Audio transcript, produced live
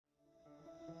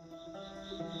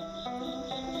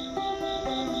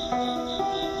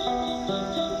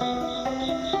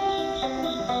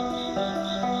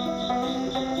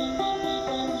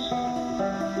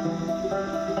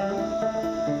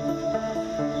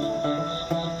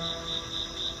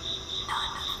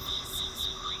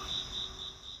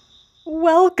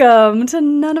Welcome to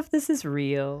None of This Is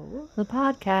Real. The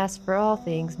podcast for all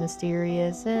things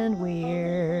mysterious and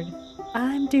weird.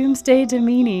 I'm Doomsday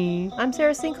Domini. I'm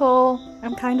Sarah Sinkhole.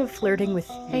 I'm kind of flirting with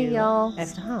you. Hey, y'all. And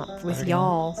Stop with flirting.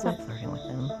 y'all. Stop flirting with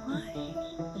him. Why?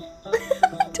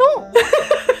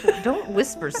 Don't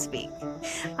whisper speak.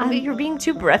 You're being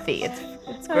too breathy.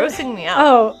 It's grossing me out.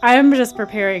 Oh, I'm just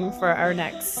preparing for our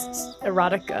next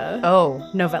erotica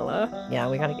novella. Yeah,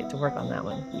 we got to get to work on that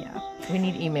one. Yeah. We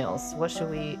need emails. What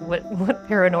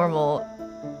paranormal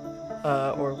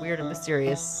or weird and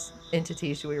mysterious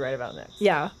entity should we write about next?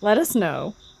 Yeah, let us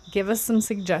know. Give us some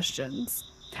suggestions.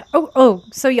 Oh,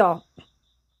 so y'all,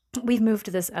 we've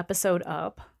moved this episode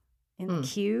up in the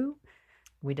queue.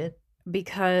 We did.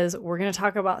 Because we're going to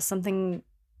talk about something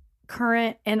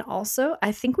current, and also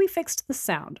I think we fixed the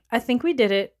sound. I think we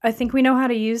did it. I think we know how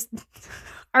to use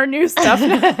our new stuff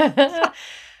now.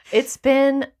 It's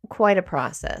been quite a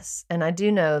process, and I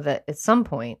do know that at some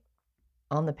point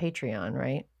on the Patreon,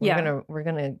 right? We're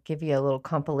gonna give you a little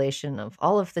compilation of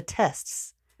all of the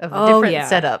tests of different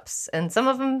setups, and some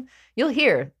of them you'll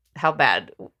hear how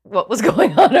bad what was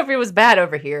going on. If it was bad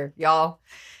over here, y'all.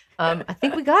 I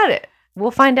think we got it.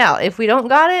 We'll find out. If we don't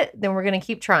got it, then we're gonna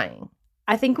keep trying.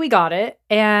 I think we got it,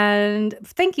 and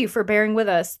thank you for bearing with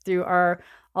us through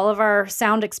all of our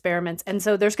sound experiments. And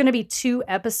so there's going to be 2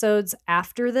 episodes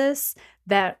after this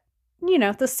that, you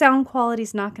know, the sound quality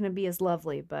is not going to be as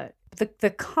lovely, but the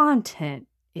content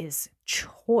is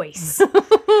choice.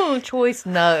 Choice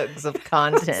nugs of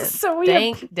content. So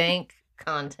dank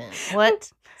content.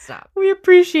 What? Stop. We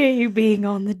appreciate you being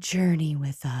on the journey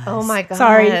with us. Oh my God.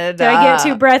 Sorry, did I get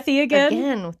too breathy again?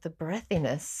 Again, with the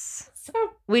breathiness.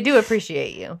 We do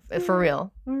appreciate you, for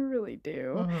real. We really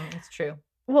do. Mm-hmm, it's true.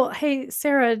 Well, hey,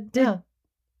 Sarah, did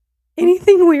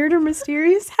anything weird or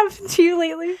mysterious happen to you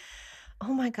lately?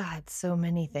 Oh my God, so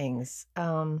many things.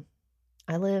 I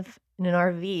live in an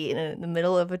RV in the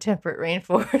middle of a temperate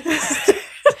rainforest.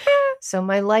 So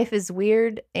my life is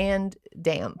weird and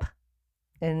damp.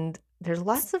 And there's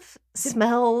lots of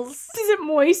smells. Is it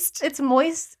moist? It's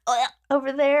moist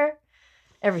over there.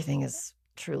 Everything is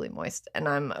truly moist, and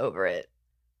I'm over it.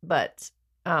 But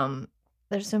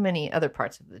there's so many other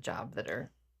parts of the job that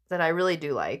I really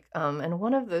do like. And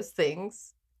one of the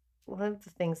things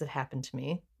that happened to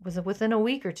me was within a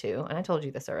week or two, and I told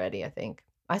you this already, I think.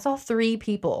 I saw 3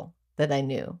 people that I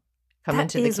knew come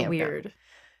into the campground. That is weird.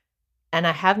 And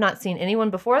I have not seen anyone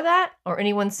before that or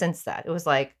anyone since that. It was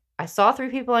like I saw 3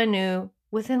 people I knew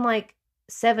within like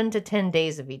 7 to 10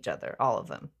 days of each other, all of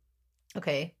them.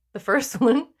 Okay, the first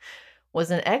one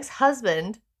was an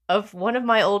ex-husband of one of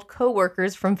my old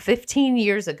coworkers from 15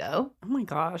 years ago. Oh my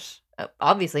gosh.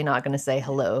 Obviously not going to say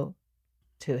hello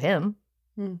to him.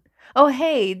 Oh,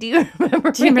 hey, do you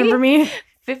remember me?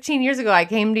 15 years ago, I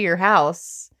came to your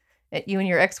house, at you and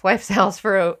your ex-wife's house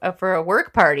for a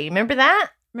work party. Remember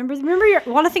that? Remember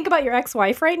want to think about your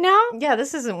ex-wife right now? Yeah,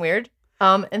 this isn't weird.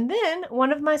 And then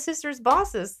one of my sister's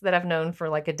bosses that I've known for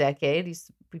like a decade,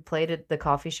 we played at the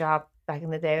coffee shop back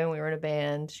in the day when we were in a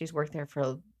band. She's worked there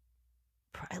for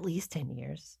at least 10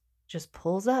 years. Just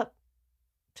pulls up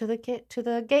to the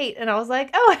gate, and I was like,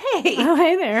 "Oh, hey." Oh,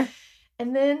 hey there.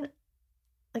 And then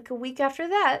like a week after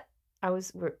that,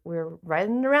 we're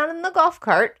riding around in the golf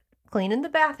cart, cleaning the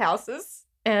bathhouses.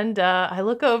 And I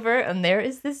look over, and there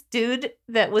is this dude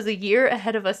that was a year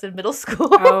ahead of us in middle school.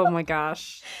 Oh my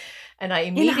gosh. And I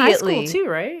immediately... In high school too,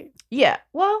 right? Yeah.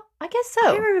 Well, I guess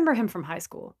so. I remember him from high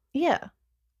school. Yeah.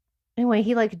 Anyway,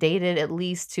 he like dated at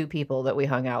least 2 people that we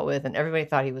hung out with, and everybody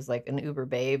thought he was like an uber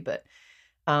babe, but...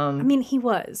 I mean, he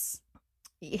was.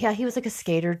 Yeah, he was like a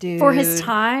skater dude. For his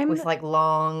time? With like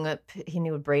he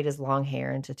would braid his long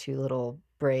hair into 2 little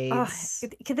braids.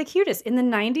 The cutest. In the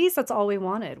 90s, that's all we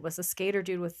wanted was a skater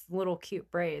dude with little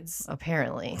cute braids.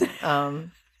 Apparently.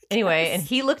 Anyway, and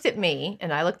he looked at me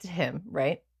and I looked at him,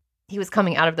 right? He was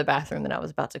coming out of the bathroom that I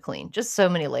was about to clean. Just so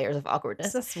many layers of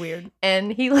awkwardness. That's weird.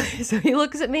 And he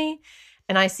looks at me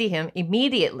and I see him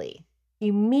immediately.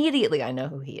 Immediately I know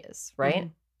who he is, right? Mm-hmm.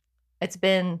 It's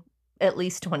been at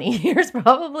least 20 years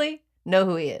probably. Know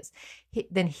who he is.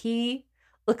 Then he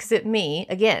looks at me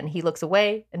again. He looks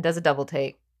away and does a double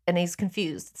take, and he's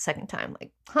confused the second time,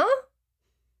 like, "Huh?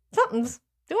 Do I know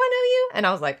you?" And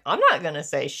I was like, "I'm not gonna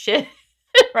say shit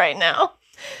right now.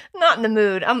 Not in the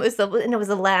mood." And it was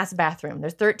the last bathroom.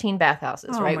 There's 13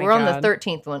 bathhouses, right? We're on the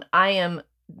 13th one. I am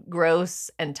gross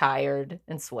and tired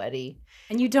and sweaty.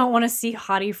 And you don't want to see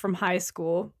Hottie from high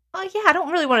school. Oh yeah, I don't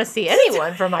really want to see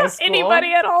anyone from high school.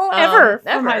 Anybody at all, ever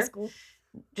from high school.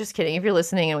 Just kidding. If you're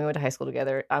listening and we went to high school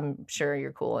together, I'm sure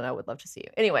you're cool and I would love to see you.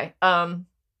 Anyway,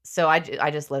 so I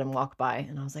just let him walk by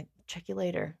and I was like, "Check you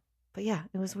later." But yeah,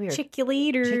 it was weird. Chick you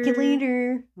later. Check you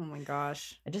later. Oh my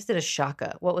gosh. I just did a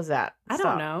shaka. What was that? I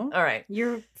don't know. All right.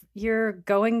 You're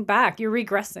going back. You're I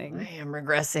regressing. am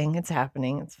regressing. It's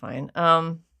happening. It's fine.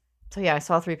 So yeah, I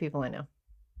saw 3 people I know.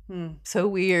 So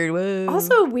weird. Whoa.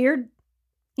 Also weird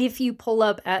if you pull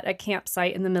up at a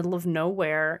campsite in the middle of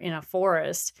nowhere in a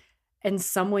forest and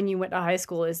someone you went to high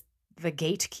school is the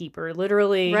gatekeeper,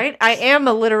 literally. Right? I am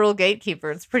a literal gatekeeper.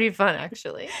 It's pretty fun,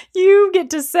 actually. You get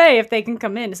to say if they can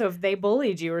come in. So if they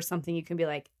bullied you or something, you can be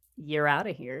like, you're out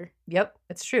of here. Yep,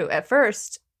 it's true. At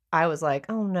first, I was like,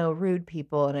 oh no, rude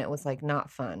people. And it was like not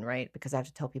fun, right? Because I have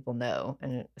to tell people no.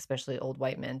 And especially old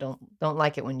white men don't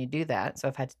like it when you do that. So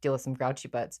I've had to deal with some grouchy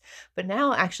butts. But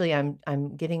now actually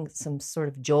I'm getting some sort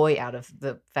of joy out of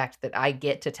the fact that I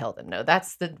get to tell them no.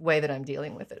 That's the way that I'm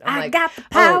dealing with it. I'm I like, got the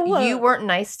power. oh, you weren't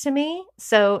nice to me,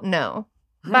 so no.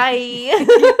 Bye.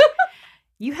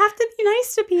 You have to be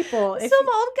nice to people. Some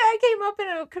old guy came up in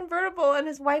a convertible and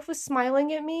his wife was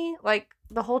smiling at me like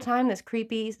the whole time, this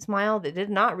creepy smile that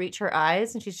did not reach her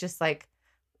eyes. And she's just like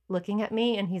looking at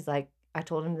me. And he's like, I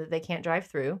told him that they can't drive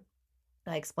through.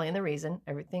 I explained the reason,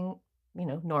 everything,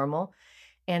 normal.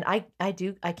 And I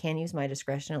can use my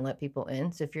discretion and let people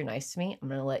in. So if you're nice to me, I'm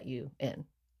going to let you in.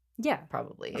 Yeah,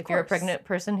 Probably. Of If you're a course. pregnant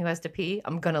person who has to pee,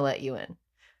 I'm going to let you in.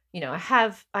 I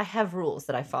have rules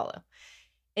that I follow.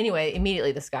 Anyway,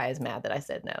 immediately this guy is mad that I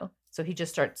said no. So he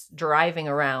just starts driving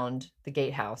around the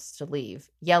gatehouse to leave,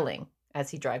 yelling as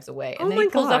he drives away. And Oh then my he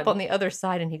pulls up God. on the other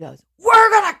side and he goes, "We're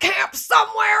going to camp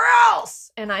somewhere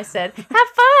else." And I said, "Have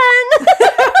fun."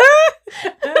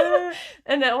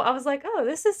 And then I was like, oh,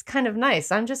 this is kind of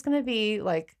nice. I'm just going to be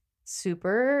like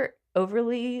super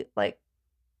overly like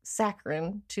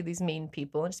saccharine to these mean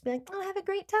people and just be like, oh, have a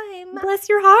great time. Bless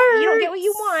your heart. You don't get what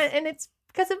you want and it's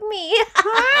because of me.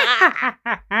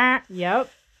 Yep.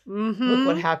 Mm-hmm. Look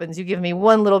what happens. You give me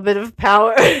one little bit of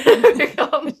power, I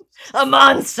become a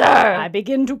monster. I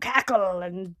begin to cackle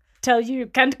and tell you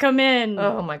can't come in.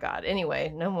 Oh my God.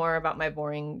 Anyway, no more about my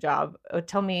boring job.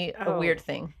 Tell me a Oh. weird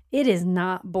thing. It is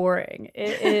not boring.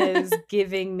 It is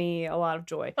giving me a lot of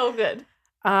joy. Oh, good.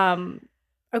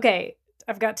 Okay,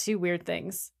 I've got 2 weird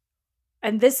things.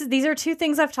 And these are 2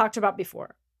 things I've talked about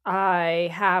before. I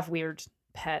have weird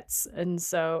pets. And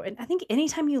I think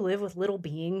anytime you live with little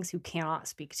beings who cannot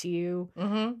speak to you,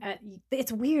 Mm-hmm.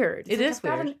 it's weird. It is I've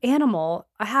got weird. an animal.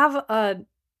 I have a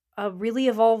really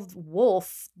evolved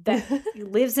wolf that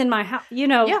lives in my house.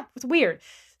 Yeah. It's weird.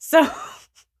 So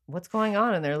What's going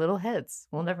on in their little heads?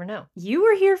 We'll never know. you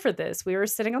were here for this. We were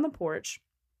sitting on the porch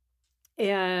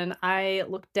and I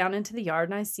looked down into the yard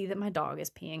and I see that my dog is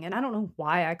peeing. And I don't know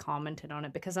why I commented on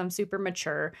it because I'm super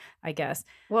mature, I guess.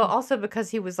 Well, also because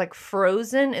he was like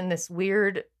frozen in this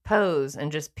weird pose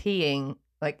and just peeing.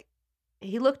 Like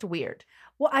he looked weird.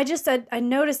 Well, I just said, I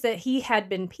noticed that he had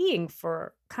been peeing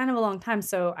for kind of a long time.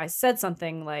 So I said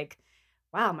something like,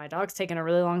 wow, my dog's taking a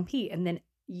really long pee. And then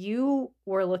you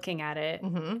were looking at it.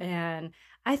 Mm-hmm. And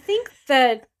I think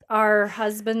that our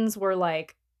husbands were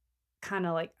like, kind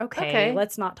of like, okay,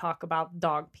 let's not talk about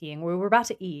dog peeing. We were about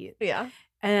to eat. Yeah.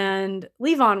 And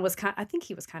Levon was I think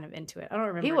he was kind of into it. I don't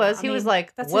remember. He now. was. I He was mean,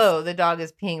 like, that's whoa, the dog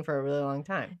is peeing for a really long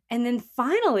time. And then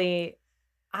finally,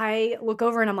 I look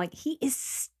over and I'm like, he is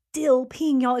still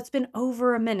peeing, y'all. It's been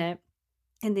over a minute.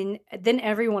 And then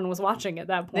everyone was watching at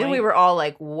that point. Then we were all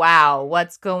like, wow,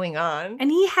 what's going on? And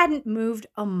he hadn't moved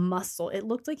a muscle. It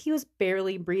looked like he was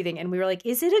barely breathing. And we were like,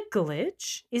 is it a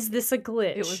glitch? Is this a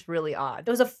glitch? It was really odd.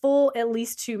 It was a full at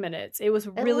least 2 minutes. It was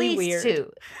really At least weird.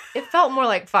 2. It felt more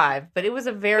like 5, but it was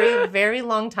a very, very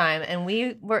long time. And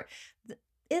we were...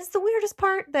 Is the weirdest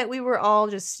part that we were all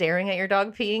just staring at your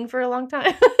dog peeing for a long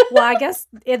time? Well, I guess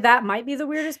that might be the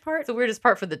weirdest part. It's the weirdest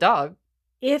part for the dog.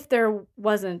 If there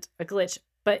wasn't a glitch.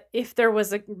 But if there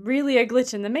was really a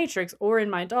glitch in the Matrix or in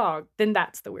my dog, then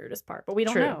that's the weirdest part. But we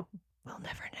don't True. know. We'll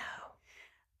never know.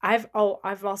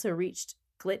 I've also reached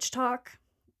Glitch Talk.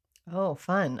 Oh,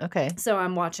 fun. Okay. So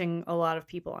I'm watching a lot of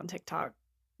people on TikTok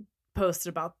post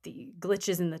about the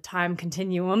glitches in the time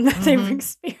continuum that they've Mhm.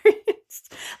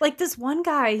 experienced. Like this one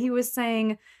guy, he was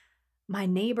saying, my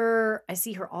neighbor, I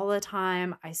see her all the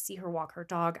time. I see her walk her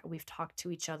dog. We've talked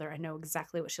to each other. I know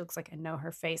exactly what she looks like. I know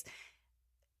her face.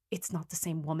 It's not the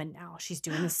same woman now. She's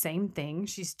doing the same thing.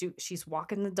 She's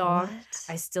walking the dog.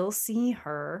 I still see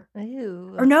her.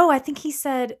 Ew. Or no, I think he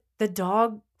said the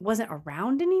dog wasn't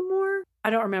around anymore. I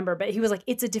don't remember, but he was like,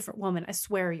 it's a different woman. I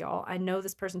swear, y'all. I know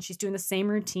this person. She's doing the same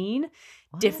routine.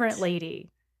 Different What?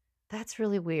 lady. That's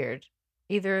really weird.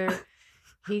 Either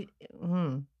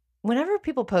whenever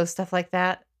people post stuff like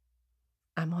that,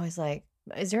 I'm always like,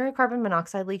 is there a carbon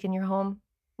monoxide leak in your home?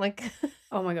 Like,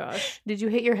 Oh my gosh. did you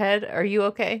hit your head? Are you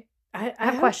okay? I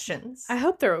have questions. I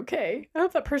hope they're okay. I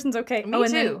hope that person's okay. Me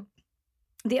too.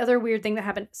 The other weird thing that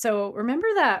happened. So remember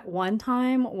that one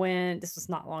time when, this was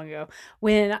not long ago,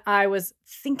 when I was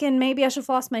thinking maybe I should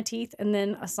floss my teeth, and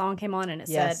then a song came on and it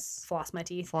said floss my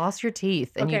teeth. Floss your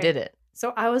teeth, and you Okay. did it.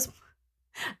 So I was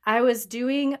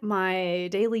doing my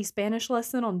daily Spanish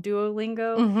lesson on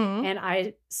Duolingo, Mhm. and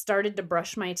I started to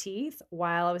brush my teeth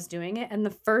while I was doing it. And the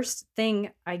first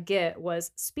thing I get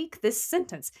was, speak this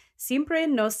sentence: siempre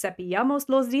nos cepillamos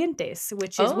los dientes,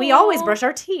 which is we always Oh. brush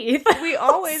our teeth. We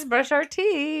always brush our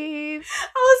teeth.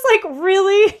 I was like,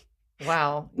 really?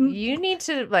 Wow. You need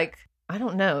to, like, I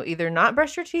don't know, either not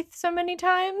brush your teeth so many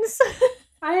times.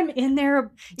 I am in there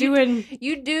doing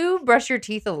You do brush your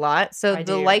teeth a lot, so I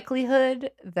the do. likelihood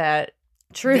that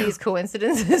true. these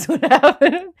coincidences would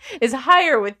happen is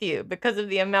higher with you because of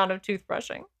the amount of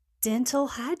toothbrushing. Dental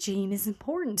hygiene is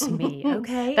important to me.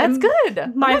 Okay, That's And good.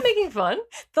 I'm my- not making fun.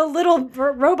 The little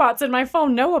robots in my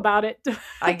phone know about it.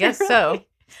 I guess so.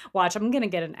 Watch, I'm gonna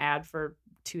get an ad for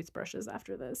toothbrushes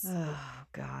after this. Oh,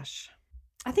 gosh.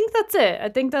 I think that's it. I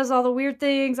think that's all the weird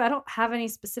things. I don't have any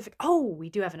specific. Oh, we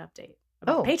do have an update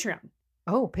about Patreon.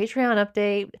 Oh, Patreon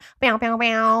update. Bow, bow,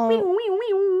 bow.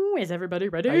 Is everybody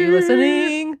ready? Are you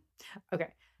listening? Okay.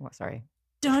 Oh, sorry.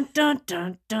 Dun dun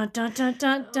dun dun dun dun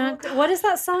dun dun. What is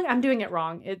that song? I'm doing it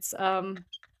wrong. It's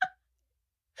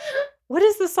What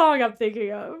is the song I'm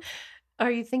thinking of?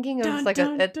 Are you thinking of Dun, like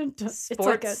dun, a dun, dun.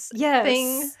 sports yes.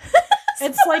 thing?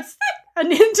 It's like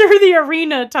an enter the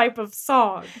arena type of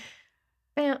song.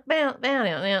 Bow, bow, bow,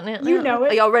 bow, bow, bow. You know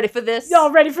it. Are y'all ready for this?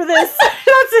 Y'all ready for this?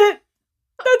 That's it.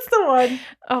 That's the one.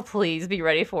 Oh, please be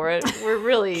ready for it. We're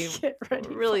really, Get ready.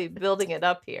 we're really building it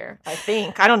up here. I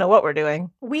think. I don't know what we're doing.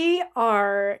 We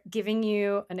are giving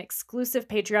you an exclusive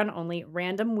Patreon only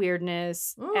random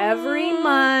weirdness every Mm.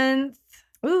 month.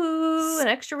 Ooh, an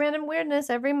extra random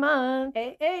weirdness every month.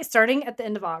 Starting at the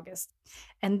end of August.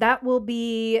 And that will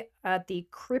be at the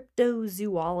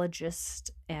cryptozoologist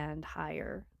and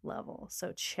higher level.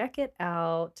 So check it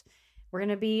out. We're going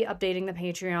to be updating the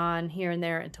Patreon here and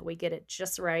there until we get it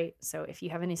just right. So if you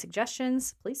have any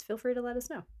suggestions, please feel free to let us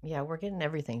know. Yeah, we're getting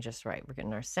everything just right. We're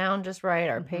getting our sound just right,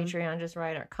 our Mhm. Patreon just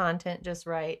right, our content just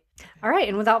right. All right,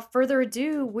 and without further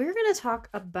ado, we're going to talk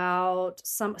about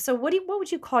some. So what would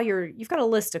you call you've got a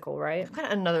listicle, right? I've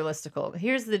got another listicle.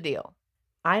 Here's the deal.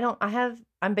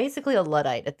 I'm basically a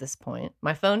Luddite at this point.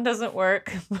 My phone doesn't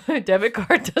work. My debit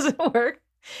card doesn't work.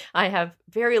 I have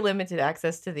very limited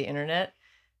access to the internet.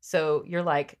 So you're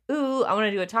like, ooh, I want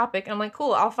to do a topic. And I'm like,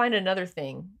 cool, I'll find another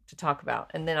thing to talk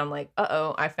about. And then I'm like,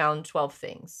 uh-oh, I found 12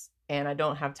 things. And I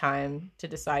don't have time to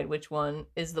decide which one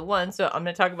is the one. So I'm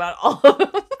going to talk about all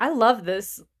of them. I love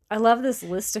this. I love this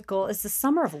listicle. It's the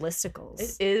summer of listicles.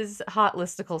 It is hot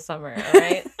listicle summer, all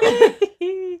right?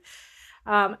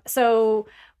 So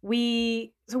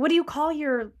what do you call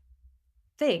your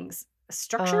things?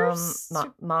 Structures?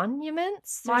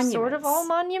 Monuments? They're sort of all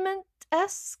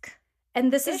monument-esque.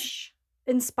 And this is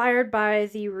inspired by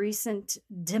the recent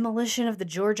demolition of the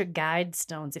Georgia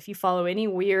Guidestones. If you follow any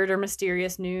weird or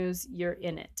mysterious news, you're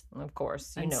in it. Of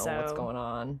course, you And know what's going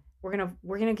on. We're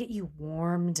gonna get you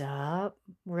warmed up,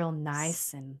 real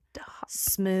nice and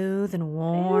smooth and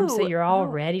warm, so you're all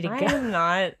ready to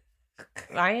go.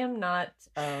 I am not.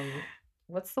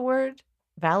 What's the word?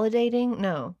 Validating?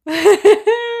 No.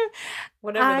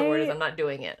 Whatever the word is, I'm not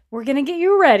doing it. We're gonna get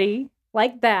you ready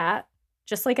like that,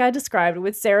 just like I described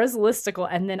with Sarah's listicle,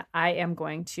 and then I am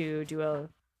going to do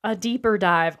a deeper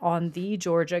dive on the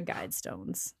Georgia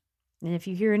Guidestones. And if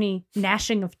you hear any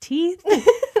gnashing of teeth,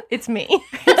 it's me.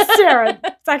 It's Sarah.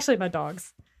 It's actually my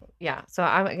dogs. Yeah, so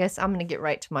I guess I'm gonna get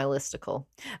right to my listicle.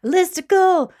 A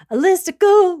listicle.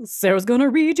 Sarah's gonna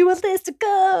read you a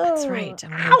listicle. That's right.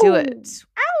 I'm gonna do it.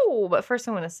 Ow! But first,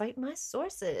 I'm gonna cite my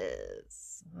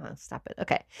sources. Oh, stop it.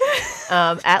 Okay.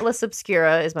 Atlas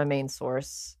Obscura is my main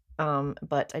source.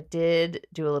 But I did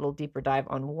do a little deeper dive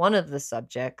on one of the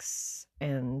subjects,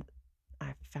 and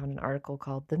I found an article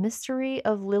called "The Mystery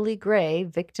of Lily Gray,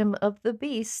 Victim of the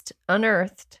Beast,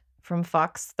 Unearthed" from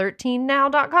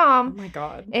Fox13now.com. Oh my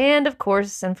God. And of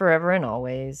course, and forever and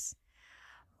always,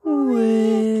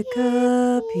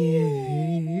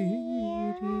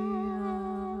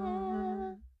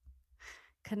 Wikipedia.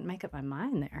 Couldn't make up my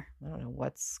mind there. I don't know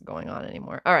what's going on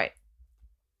anymore. All right.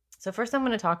 So first I'm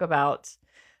going to talk about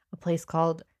a place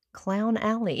called Clown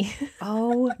Alley.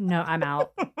 Oh, no, I'm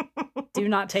out. Do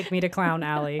not take me to Clown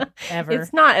Alley ever.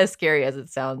 It's not as scary as it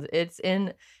sounds.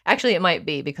 Actually, it might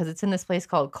be because it's in this place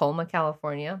called Colma,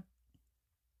 California.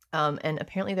 And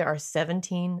apparently there are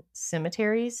 17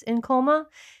 cemeteries in Colma.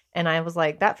 And I was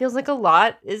like, that feels like a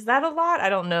lot. Is that a lot? I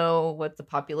don't know what the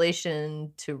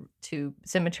population to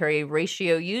cemetery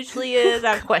ratio usually is.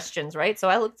 I have questions, right? So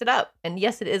I looked it up. And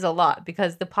yes, it is a lot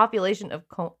because the population of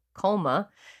Colma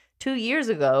 2 years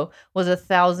ago was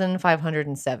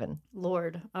 1,507.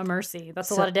 Lord, a mercy.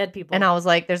 That's a So- lot of dead people. And I was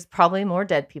like, there's probably more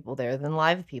dead people there than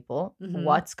live people. Mhm.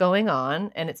 What's going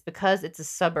on? And it's because it's a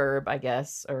suburb, I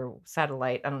guess, or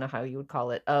satellite, I don't know how you would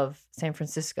call it, of San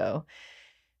Francisco.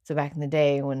 So back in the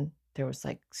day when there was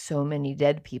like so many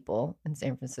dead people in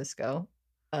San Francisco,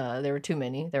 there were too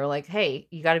many. They were like, hey,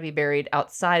 you got to be buried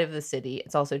outside of the city.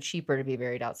 It's also cheaper to be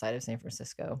buried outside of San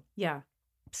Francisco. Yeah.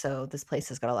 So this place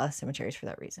has got a lot of cemeteries for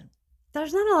that reason.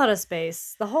 There's not a lot of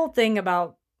space. The whole thing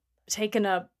about taking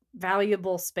up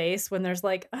valuable space when there's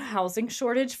like a housing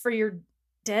shortage for your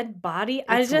dead body.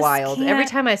 I It's just wild. can't. Every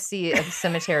time I see a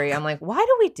cemetery, I'm like, why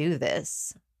do we do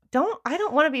this? I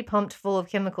don't want to be pumped full of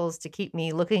chemicals to keep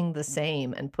me looking the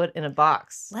same and put in a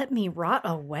box. Let me rot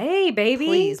away, baby.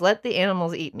 Please let the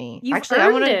animals eat me. You've Actually,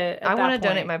 earned it at I want to that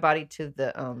donate point. my body to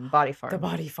the body farm. The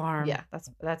body farm. Yeah,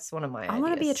 that's one of my I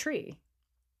want to be a ideas. tree.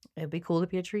 It'd be cool to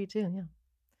be a tree too,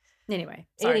 yeah. Anyway,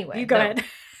 sorry. Anyway, You go no. ahead.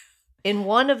 In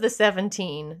one of the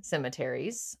 17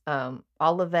 cemeteries,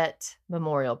 Olivet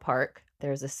Memorial Park,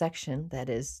 there's a section that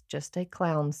is just a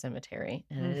clown cemetery,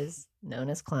 and it is known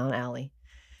as Clown Alley.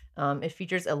 It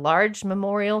features a large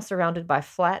memorial surrounded by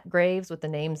flat graves with the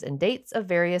names and dates of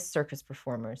various circus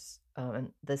performers.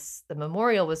 And the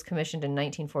memorial was commissioned in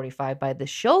 1945 by the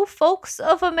Show Folks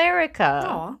of America.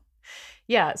 Aw.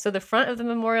 Yeah, so the front of the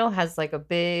memorial has like a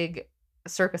big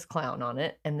circus clown on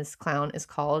it, and this clown is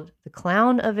called the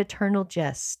Clown of Eternal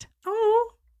Jest. Oh.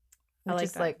 I Which like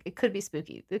is that. like, it could be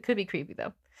spooky. It could be creepy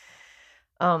though.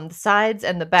 The sides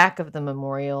and the back of the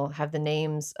memorial have the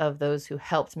names of those who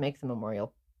helped make the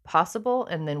memorial possible.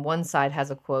 And then one side has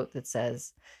a quote that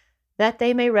says, that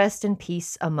they may rest in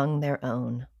peace among their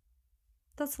own.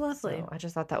 That's lovely. So I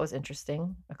just thought that was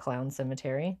interesting. A clown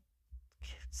cemetery.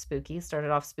 Spooky. Started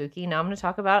off spooky. Now I'm going to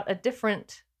talk about a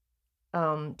different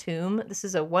tomb. This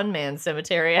is a one-man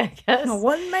cemetery, I guess. A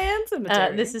one-man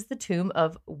cemetery. This is the tomb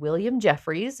of William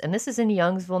Jeffries, and this is in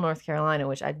Youngsville, North Carolina,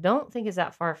 which I don't think is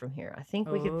that far from here. I think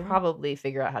we Oh. could probably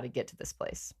figure out how to get to this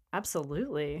place.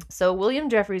 Absolutely. So William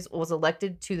Jeffries was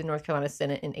elected to the North Carolina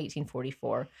Senate in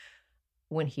 1844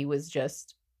 when he was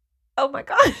just, oh my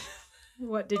God.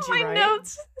 What did you My write?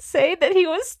 notes say that he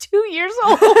was 2 years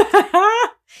old.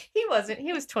 He wasn't.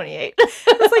 He was 28.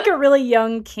 It's like a really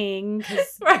young king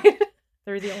 'cause Right.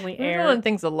 they're the only We're heir. doing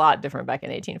things a lot different back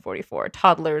in 1844.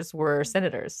 Toddlers were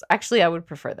senators. Actually, I would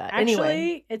prefer that. Actually,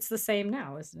 Anyway, it's the same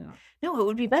now, isn't it? no, it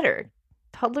would be better.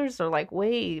 Toddlers are like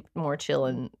way more chill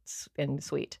and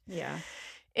sweet. Yeah.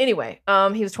 Anyway,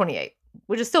 he was 28,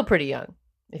 which is still pretty young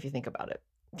if you think about it.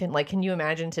 Can you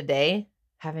imagine today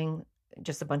having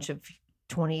just a bunch of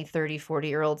 20, 30,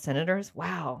 40-year-old senators?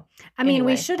 Wow. I mean,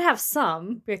 we Anyway. should have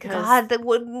some because God,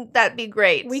 wouldn't that be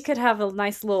great? we could have a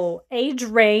nice little age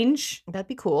range. That'd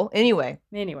be cool. Anyway,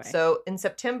 Anyway. so in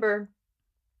September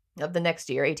of the next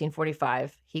year,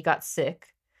 1845, he got sick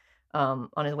on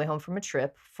his way home from a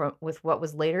trip with what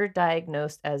was later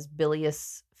diagnosed as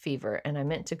bilious fever. And I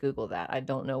meant to Google that. I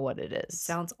don't know what it is.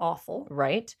 Sounds awful.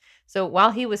 Right? So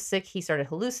while he was sick, he started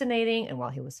hallucinating. And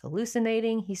while he was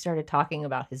hallucinating, he started talking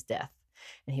about his death.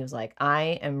 And he was like,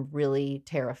 I am really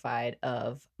terrified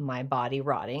of my body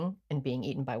rotting and being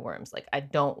eaten by worms. Like, I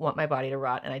don't want my body to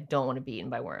rot and I don't want to be eaten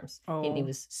by worms. And he Oh.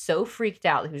 was so freaked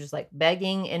out. He was just like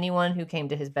begging anyone who came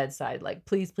to his bedside, like,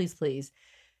 please, please, please,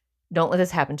 don't let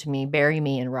this happen to me. Bury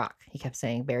me in rock. He kept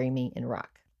saying, bury me in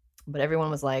rock. But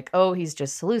everyone was like, oh, he's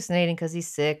just hallucinating because he's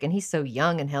sick and he's so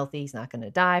young and healthy. He's not going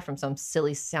to die from some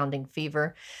silly sounding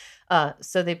fever.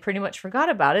 So they pretty much forgot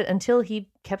about it until he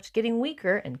kept getting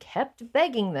weaker and kept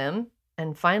begging them.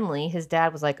 And finally, his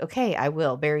dad was like, okay, I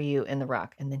will bury you in the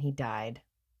rock. And then he died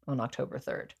on October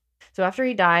 3rd. So after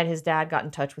he died, his dad got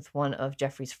in touch with one of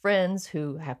Jeffrey's friends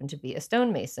who happened to be a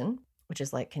stonemason, which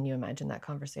is like, can you imagine that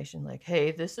conversation? Like,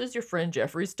 hey, this is your friend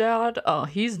Jeffrey's dad.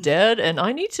 He's dead. And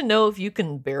I need to know if you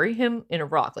can bury him in a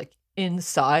rock, like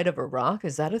inside of a rock.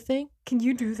 Is that a thing? Can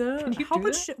you do that? Can you How do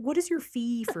much? What is your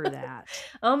fee for that?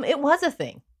 It was a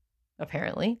thing,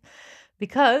 apparently,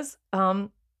 because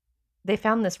they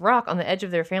found this rock on the edge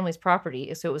of their family's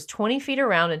property. So it was 20 feet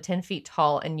around and 10 feet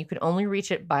tall, and you could only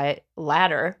reach it by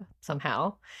ladder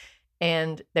somehow.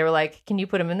 And they were like, can you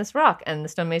put him in this rock? And the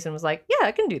stonemason was like, yeah,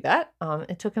 I can do that.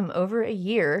 It took him over a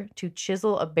year to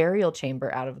chisel a burial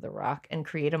chamber out of the rock and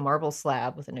create a marble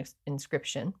slab with an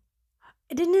inscription.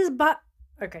 Didn't his butt?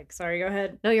 Okay, sorry. Go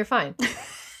ahead. No, you're fine.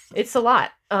 It's a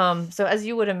lot. So as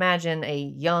you would imagine, a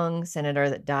young senator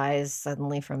that dies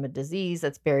suddenly from a disease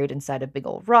that's buried inside a big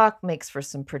old rock makes for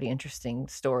some pretty interesting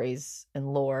stories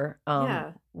and lore.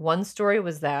 Yeah. One story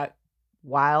was that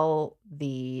while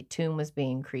the tomb was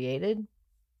being created,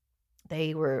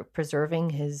 they were preserving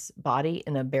his body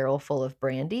in a barrel full of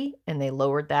brandy, and they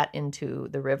lowered that into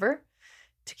the river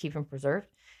to keep him preserved.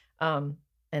 And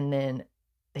then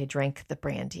they drank the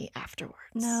brandy afterwards.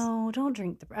 No, don't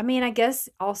drink the. I mean, I guess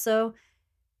also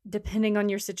depending on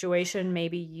your situation,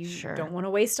 maybe you Sure. don't want to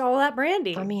waste all that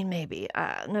brandy. I mean, maybe.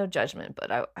 No judgment,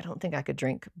 but I don't think I could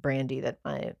drink brandy that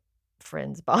my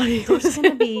friend's body there's was gonna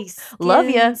in. be Love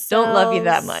ya. skin Don't love you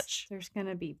that cells. much. There's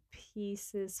gonna be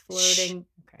pieces Shh. floating.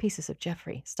 Okay. Pieces of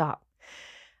Jeffrey. Stop.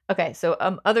 Okay, so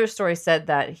other stories said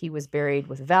that he was buried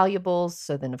with valuables.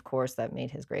 So then, of course, that made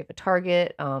his grave a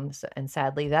target. And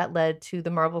sadly, that led to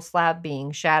the marble slab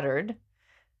being shattered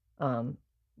in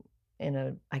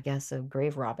I guess, a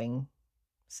grave robbing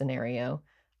scenario.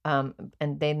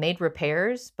 And they made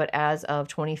repairs, but as of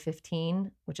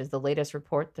 2015, which is the latest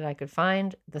report that I could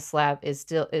find, the slab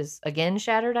is again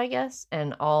shattered, I guess,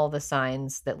 and all the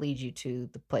signs that lead you to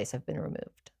the place have been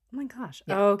removed. Oh my gosh.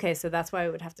 Yeah. Oh, okay. So that's why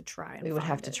we would have to try and We would find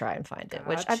have to it. try and find it,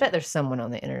 which I Gotcha. bet there's someone on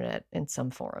the internet in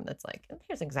some forum that's like,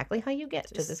 here's exactly how you get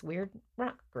to Just this weird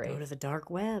rock Go to grave. the dark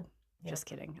web. Yeah. Just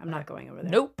kidding. I'm not going over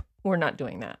there. Nope, we're not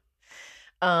doing that.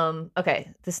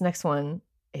 Okay, this next one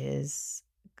is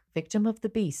Victim of the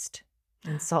Beast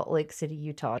in Salt Lake City,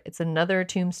 Utah. It's another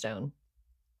tombstone.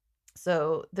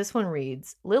 So this one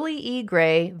reads, Lily E.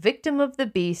 Gray, Victim of the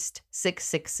Beast,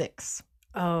 666.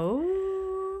 Oh.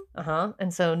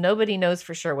 And so nobody knows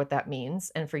for sure what that means.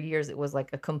 And for years, it was like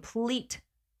a complete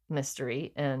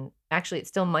mystery. And actually, it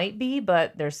still might be,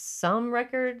 but there's some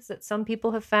records that some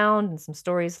people have found and some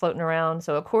stories floating around.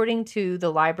 So according to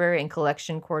the library and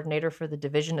collection coordinator for the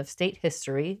Division of State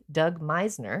History, Doug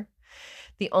Meisner,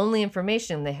 the only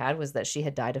information they had was that she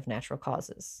had died of natural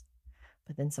causes.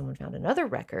 But then someone found another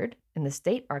record in the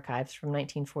state archives from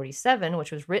 1947,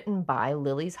 which was written by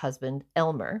Lily's husband,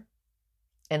 Elmer.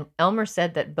 And Elmer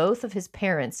said that both of his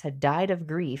parents had died of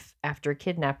grief after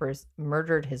kidnappers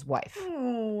murdered his wife.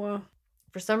 Oh.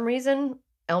 For some reason,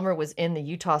 Elmer was in the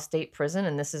Utah State Prison,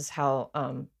 and this is how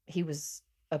he was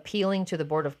appealing to the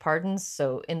Board of Pardons.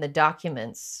 So in the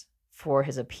documents for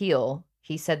his appeal,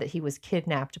 he said that he was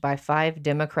kidnapped by 5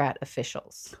 Democrat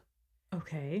officials.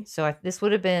 Okay. So this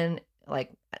would have been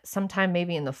like sometime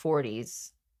maybe in the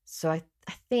 40s. So I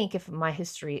think if my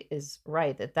history is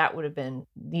right, that would have been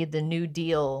the New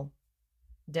Deal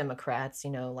Democrats,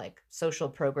 like social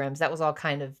programs. That was all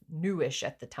kind of newish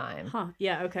at the time. Huh.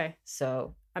 Yeah. Okay.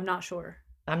 So I'm not sure.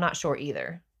 I'm not sure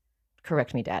either.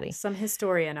 Correct me, Daddy. Some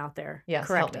historian out there. Yes,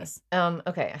 correct help us. me.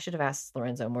 Okay, I should have asked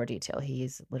Lorenzo more detail.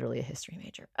 He's literally a history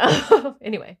major.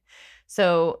 Anyway,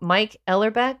 so Mike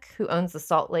Ellerbeck, who owns the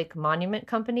Salt Lake Monument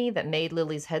Company that made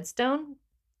Lily's headstone,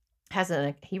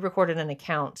 he recorded an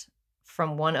account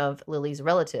from one of Lily's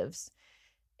relatives.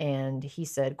 And he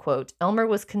said, quote, Elmer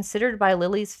was considered by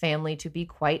Lily's family to be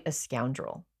quite a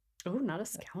scoundrel. Oh, not a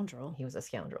scoundrel. He was a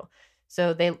scoundrel.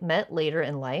 So they met later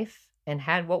in life and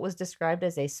had what was described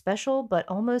as a special but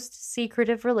almost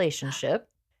secretive relationship,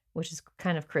 which is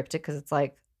kind of cryptic because it's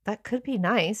like, that could be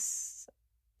nice.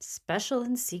 Special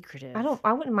and secretive.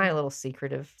 I wouldn't mind a little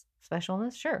secretive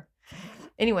specialness, sure.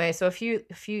 Anyway, so a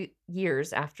few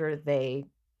years after they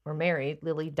were married,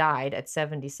 Lily died at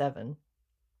 77,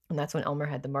 and that's when Elmer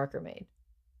had the marker made.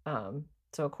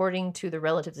 So according to the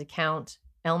relative's account,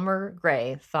 Elmer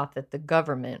Gray thought that the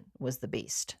government was the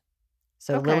beast.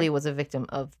 So Okay. Lily was a victim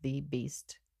of the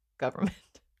beast government.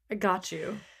 I got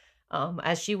you.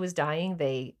 As she was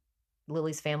dying,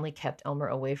 Lily's family kept Elmer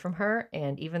away from her,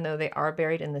 and even though they are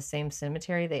buried in the same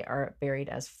cemetery, they are buried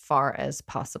as far as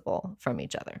possible from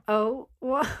each other. Oh,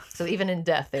 well. So even in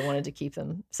death, they wanted to keep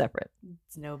them separate.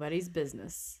 It's nobody's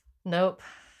business. Nope.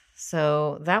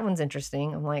 So that one's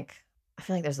interesting. I'm like, I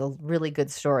feel like there's a really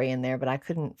good story in there, but I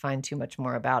couldn't find too much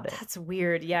more about it. That's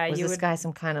weird. Yeah, Was you this would. guy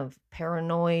some kind of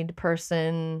paranoid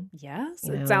person? Yes,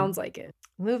 you it know? sounds like it.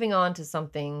 Moving on to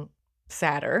something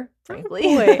sadder, frankly.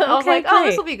 boy. I was Okay, like, oh,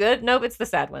 this great. will be good. Nope, it's the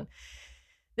sad one.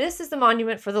 This is the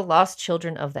monument for the lost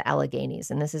children of the Alleghenies,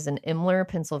 and this is in Imler,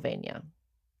 Pennsylvania.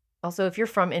 Also, if you're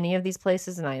from any of these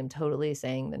places and I am totally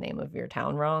saying the name of your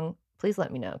town wrong, please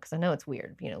let me know because I know it's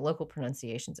weird. Local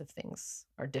pronunciations of things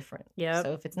are different. Yep.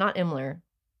 So if it's not Imler,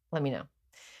 let me know.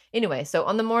 Anyway, so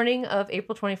on the morning of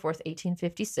April 24th,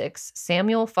 1856,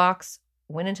 Samuel Fox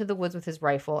went into the woods with his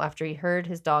rifle after he heard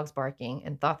his dogs barking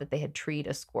and thought that they had treed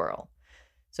a squirrel.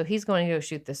 So he's going to go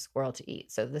shoot this squirrel to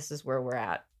eat. So this is where we're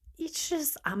at. it's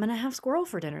just, I'm going to have squirrel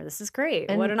for dinner. This is great.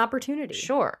 And what an opportunity.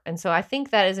 Sure. And so I think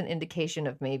that is an indication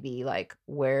of maybe like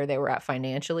where they were at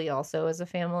financially also as a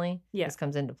family. Yeah. This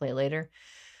comes into play later.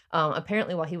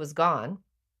 Apparently, while he was gone,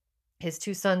 his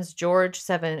two sons, George,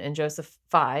 7, and Joseph,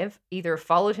 5, either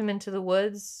followed him into the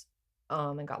woods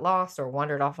and got lost or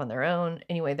wandered off on their own.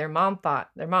 Anyway, their mom,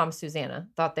 Susanna,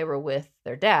 thought they were with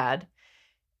their dad,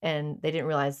 and they didn't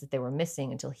realize that they were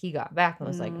missing until he got back and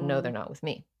was like, no, they're not with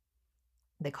me.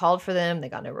 They called for them, they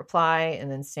got no reply,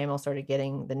 and then Samuel started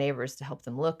getting the neighbors to help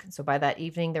them look. And so by that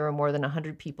evening, there were more than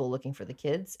 100 people looking for the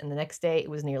kids, and the next day, it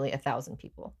was nearly 1,000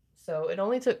 people. So it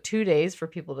only took 2 days for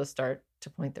people to start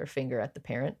to point their finger at the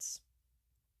parents.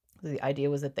 The idea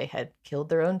was that they had killed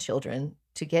their own children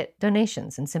to get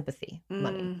donations and sympathy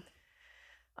money.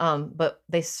 But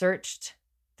they searched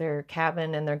their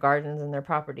cabin and their gardens and their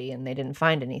property, and they didn't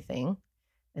find anything.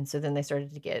 And so then they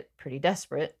started to get pretty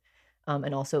desperate.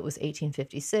 And also it was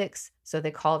 1856, so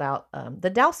they called out the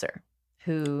dowser,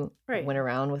 who went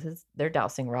around with their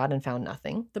dowsing rod and found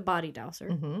nothing. The body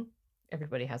dowser.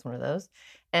 Everybody has one of those.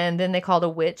 And then they called a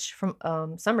witch from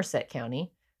Somerset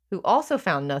County, who also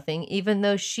found nothing, even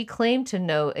though she claimed to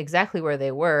know exactly where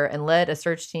they were and led a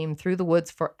search team through the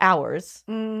woods for hours.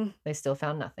 They still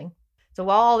found nothing. So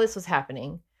while all this was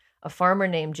happening, a farmer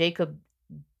named Jacob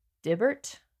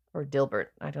Dilbert,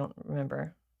 I don't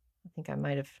remember. I think I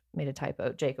might have made a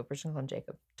typo. Jacob, we're just going to call him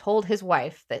Jacob, told his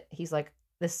wife that he's like,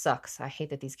 this sucks. I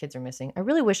hate that these kids are missing. I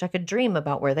really wish I could dream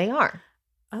about where they are.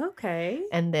 Okay.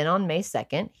 And then on May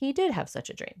 2nd, he did have such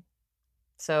a dream.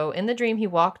 So in the dream, he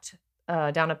walked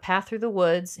down a path through the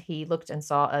woods. He looked and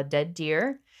saw a dead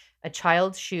deer, a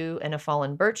child's shoe, and a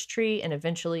fallen birch tree. And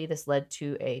eventually this led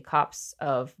to a copse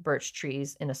of birch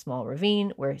trees in a small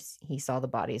ravine where he saw the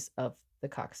bodies of the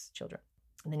Cox children.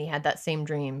 And then he had that same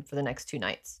dream for the next 2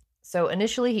 nights. So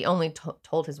initially he only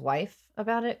told his wife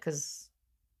about it because,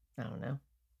 I don't know,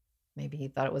 maybe he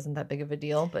thought it wasn't that big of a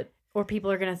deal. But or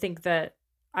people are going to think that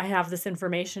I have this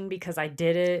information because I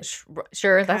did it.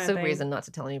 Sure, that's a reason not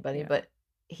to tell anybody. Yeah. But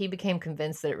he became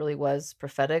convinced that it really was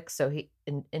prophetic. So he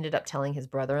ended up telling his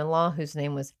brother-in-law, whose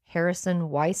name was Harrison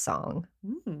Wysong.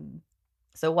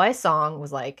 So Wysong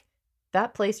was like,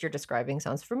 that place you're describing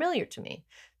sounds familiar to me.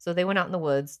 So they went out in the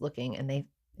woods looking, and they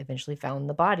eventually found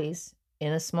the bodies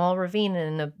in a small ravine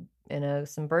in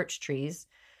some birch trees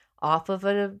off of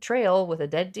a trail with a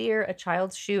dead deer, a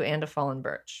child's shoe, and a fallen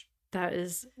birch. That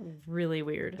is really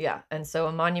weird. Yeah. And so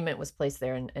a monument was placed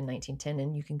there in 1910,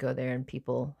 and you can go there, and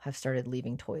people have started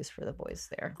leaving toys for the boys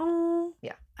there. Oh.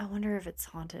 Yeah. I wonder if it's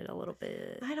haunted a little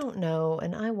bit. I don't know.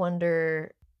 And I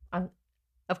wonder, I'm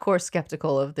of course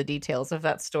skeptical of the details of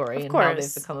that story and how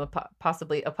they've become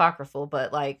possibly apocryphal.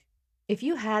 But like, if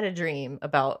you had a dream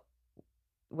about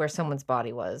where someone's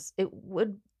body was, it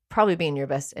would probably be in your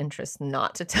best interest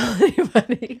not to tell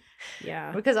anybody.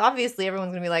 Yeah. Because obviously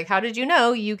everyone's going to be like, how did you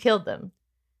know you killed them?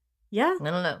 Yeah. I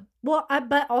don't know. Well,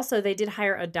 but also they did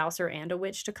hire a dowser and a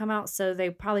witch to come out, so they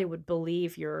probably would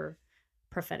believe your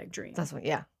prophetic dream. That's what,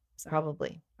 yeah, so.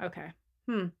 Probably. Okay.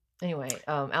 Anyway,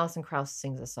 Alison Krauss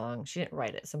sings a song. She didn't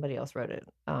write it. Somebody else wrote it.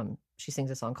 She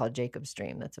sings a song called Jacob's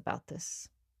Dream that's about this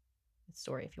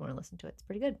story. If you want to listen to it, it's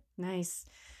pretty good. Nice.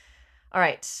 All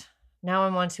right. Now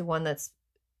I'm on to one that's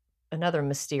another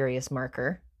mysterious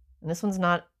marker. And this one's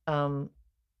not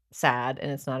sad,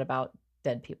 and it's not about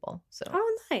dead people. So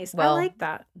oh, nice. Well, I like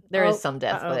that. There is some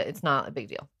death, but it's not a big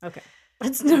deal. Okay.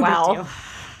 It's no big deal.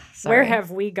 Where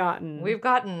have we gotten? We've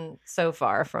gotten so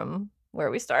far from where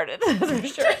we started, for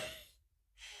sure.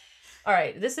 All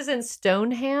right. This is in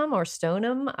Stoneham or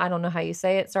Stoneham. I don't know how you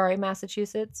say it. Sorry,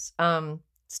 Massachusetts.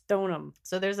 Stoneham.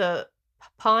 So there's a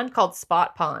pond called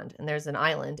Spot Pond, and there's an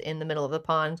island in the middle of the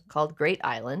pond called Great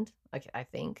Island, I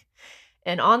think.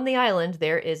 And on the island,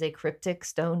 there is a cryptic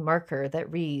stone marker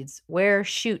that reads, "Where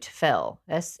Shute Fell,"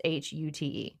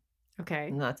 Shute. Okay.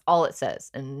 And that's all it says,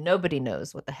 and nobody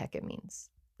knows what the heck it means.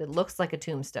 It looks like a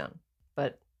tombstone,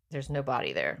 but there's no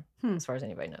body there, as far as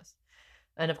anybody knows.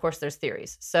 And of course, there's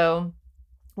theories. So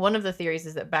one of the theories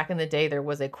is that back in the day, there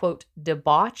was a, quote,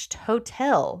 debauched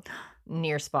hotel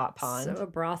near Spot Pond. So a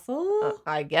brothel?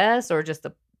 I guess, or just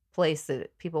a place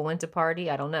that people went to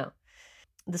party. I don't know.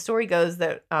 The story goes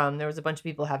that there was a bunch of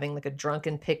people having like a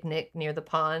drunken picnic near the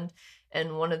pond,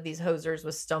 and one of these hosers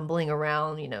was stumbling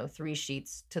around, 3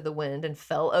 sheets to the wind, and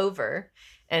fell over,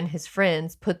 and his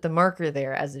friends put the marker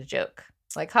there as a joke.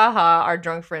 Like, haha, our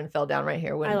drunk friend fell down right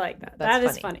here. I like that. That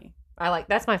is funny.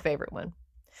 That's my favorite one.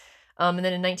 And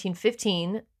then in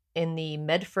 1915, in the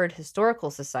Medford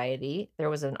Historical Society, there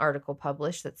was an article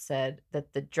published that said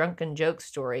that the drunken joke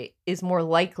story is more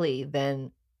likely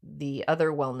than the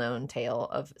other well-known tale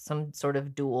of some sort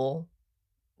of duel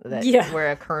that Yeah.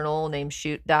 where a colonel named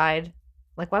Shute died.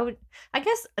 Like, why would I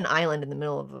guess an island in the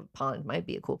middle of a pond might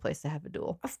be a cool place to have a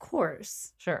duel. Of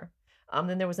course. Sure.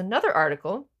 Then there was another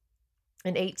article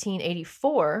in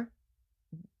 1884,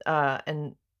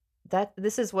 and that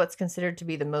this is what's considered to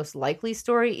be the most likely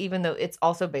story, even though it's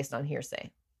also based on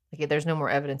hearsay. Like, there's no more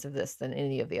evidence of this than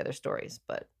any of the other stories.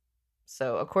 But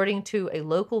so, according to a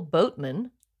local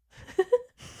boatman,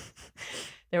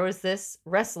 there was this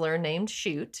wrestler named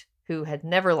Shute who had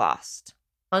never lost,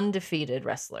 undefeated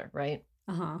wrestler, right?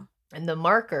 Uh-huh. And the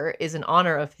marker is in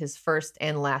honor of his first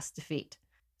and last defeat.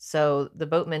 So the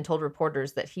boatman told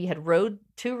reporters that he had rowed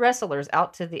 2 wrestlers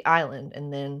out to the island,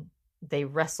 and then they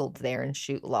wrestled there and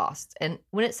Shute lost. And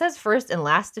when it says first and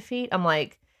last defeat, I'm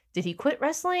like, did he quit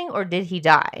wrestling or did he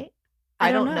die?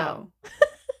 I don't know.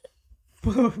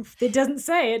 It doesn't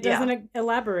say. It Yeah. doesn't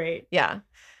elaborate. Yeah.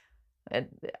 And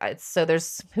so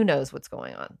there's, who knows what's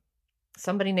going on.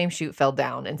 Somebody named Shute fell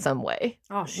down in some way,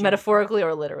 Oh, shoot. metaphorically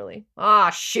or literally. Ah,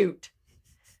 shoot.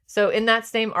 So in that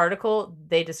same article,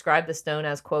 they described the stone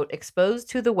as, quote, exposed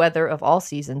to the weather of all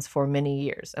seasons for many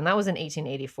years. And that was in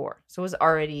 1884. So it was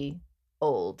already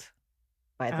old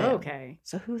by then. Okay.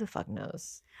 So who the fuck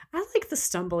knows? I like the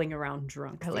stumbling around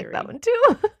drunk I like theory. that one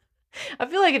too. I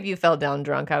feel like if you fell down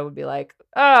drunk, I would be like,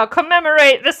 oh,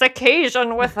 commemorate this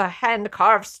occasion with a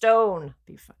hand-carved stone.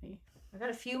 Be funny. I got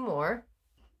a few more.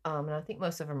 And I think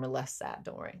most of them are less sad.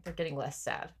 Don't worry. They're getting less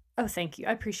sad. Oh, thank you.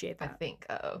 I appreciate I that. think.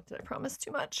 Uh-oh. Did I promise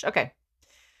too much? Okay.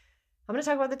 I'm going to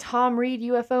talk about the Tom Reed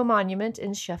UFO Monument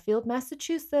in Sheffield,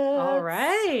 Massachusetts. All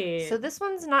right. So this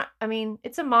one's not, I mean,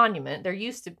 it's a monument. There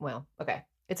used to, well, okay.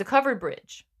 It's a covered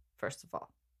bridge, first of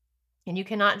all. And you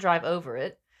cannot drive over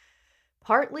it.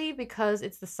 Partly because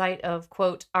it's the site of,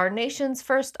 quote, our nation's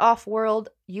first off-world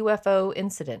UFO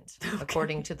incident,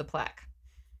 according to the plaque.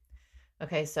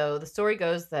 Okay, so the story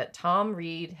goes that Tom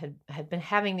Reed had been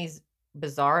having these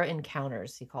bizarre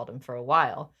encounters, he called them, for a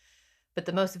while. But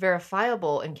the most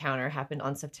verifiable encounter happened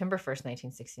on September 1st,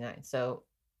 1969. So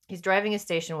he's driving his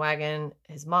station wagon.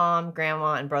 His mom,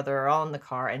 grandma, and brother are all in the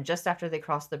car. And just after they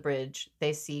cross the bridge,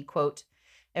 they see, quote,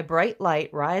 a bright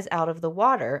light rise out of the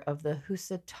water of the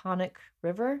Housatonic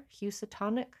River.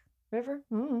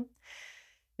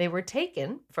 They were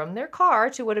taken from their car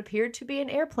to what appeared to be an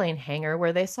airplane hangar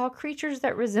where they saw creatures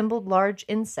that resembled large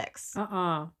insects.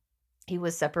 He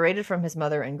was separated from his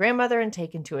mother and grandmother and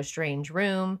taken to a strange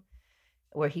room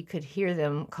where he could hear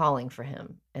them calling for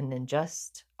him. And then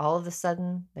just all of a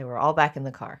sudden, they were all back in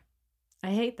the car. I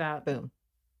hate that. Boom.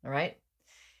 All right.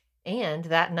 And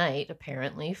that night,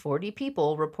 apparently, 40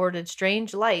 people reported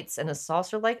strange lights and a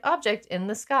saucer-like object in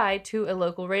the sky to a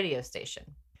local radio station.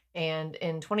 And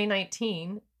in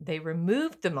 2019, they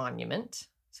removed the monument.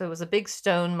 So it was a big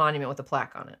stone monument with a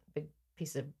plaque on it, big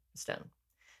piece of stone.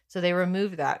 So they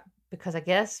removed that because I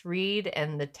guess Reed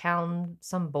and the town,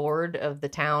 some board of the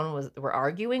town were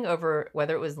arguing over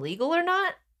whether it was legal or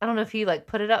not. I don't know if he like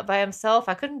put it up by himself.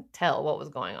 I couldn't tell what was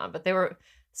going on, but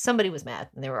somebody was mad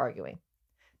and they were arguing.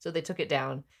 So they took it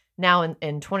down. Now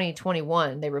in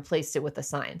 2021, they replaced it with a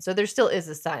sign. So there still is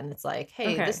a sign that's like,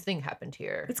 hey, Okay. this thing happened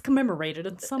here. It's commemorated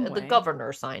in some way. The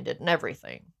governor signed it and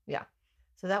everything. Yeah.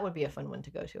 So that would be a fun one to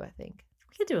go to, I think.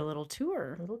 We could do a little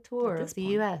tour. A little tour at of this the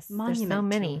point. U.S. There's so Monument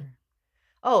many. tour.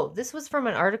 Oh, this was from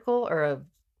an article or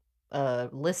a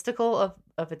listicle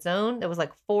of its own. There was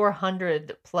like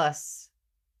 400 plus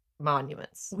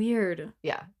monuments. Weird.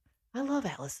 Yeah. I love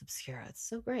Atlas Obscura. It's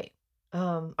so great.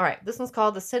 All right. This one's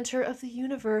called the Center of the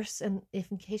Universe. And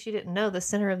if in case you didn't know, the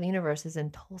Center of the Universe is in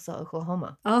Tulsa,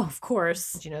 Oklahoma. Oh, of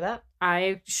course. Did you know that?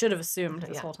 I should have assumed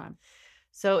this Yeah. whole time.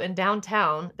 So in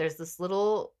downtown, there's this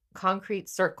little concrete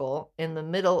circle in the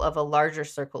middle of a larger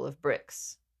circle of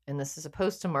bricks. And this is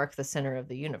supposed to mark the center of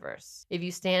the universe. If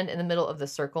you stand in the middle of the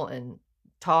circle and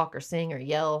talk or sing or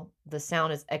yell, the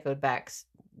sound is echoed back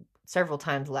several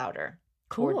times louder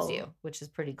towards Cool. you, which is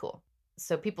pretty cool.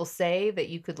 So people say that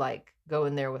you could like go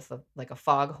in there with a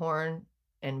foghorn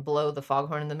and blow the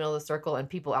foghorn in the middle of the circle and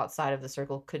people outside of the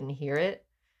circle couldn't hear it.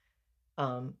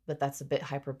 But that's a bit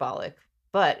hyperbolic.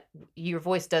 But your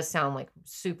voice does sound like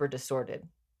super distorted.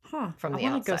 Huh. From the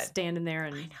I want to go outside. stand in there I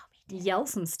and know, me too. yell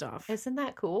some stuff. Isn't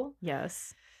that cool?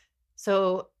 Yes.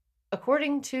 So,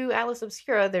 according to Atlas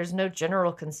Obscura, there's no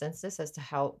general consensus as to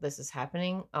how this is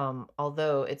happening.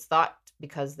 Although it's thought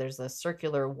because there's a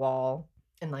circular wall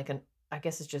and I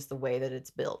guess it's just the way that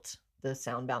it's built. The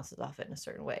sound bounces off it in a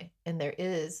certain way. And there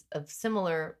is a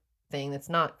similar thing that's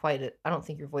not quite I don't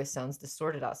think your voice sounds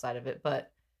distorted outside of it,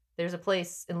 but there's a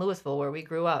place in Louisville where we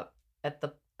grew up at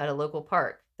a local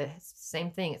park that has the same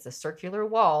thing. It's a circular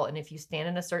wall, and if you stand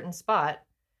in a certain spot,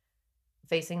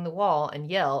 facing the wall and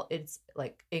yell, it's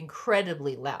like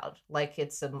incredibly loud, like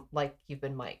it's like you've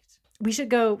been mic'd. We should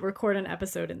go record an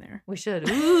episode in there. We should.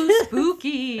 Ooh,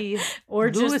 spooky.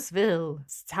 Or Louisville.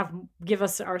 just give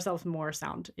us ourselves more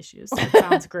sound issues. It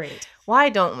sounds great. Why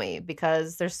don't we?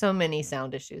 Because there's so many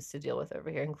sound issues to deal with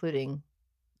over here, including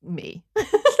me.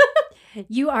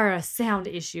 You are a sound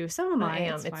issue. So am I. I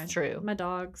am. It's true. My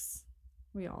dogs.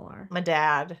 We all are. My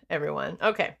dad. Everyone.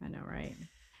 Okay. I know, right?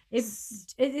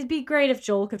 It'd be great if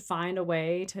Joel could find a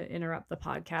way to interrupt the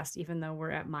podcast, even though we're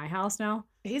at my house now.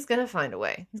 He's gonna find a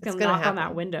way. He's gonna knock on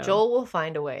that window. Joel will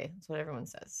find a way. That's what everyone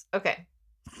says. Okay.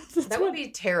 That would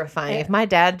be terrifying. If my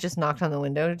dad just knocked on the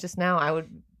window just now, I would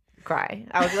cry.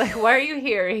 I would be like, why are you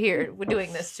here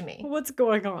doing this to me? What's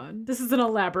going on? This is an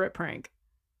elaborate prank.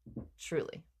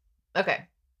 Truly. Okay.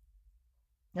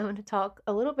 I'm going to talk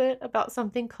a little bit about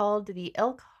something called the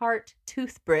Elkhart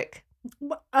Tooth Brick.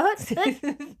 What?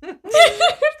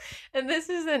 And this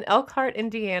is in Elkhart,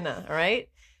 Indiana, all right?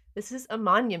 This is a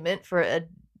monument for a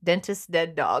dentist's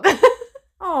dead dog.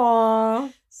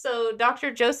 Aww. So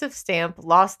Dr. Joseph Stamp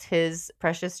lost his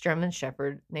precious German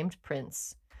Shepherd named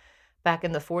Prince back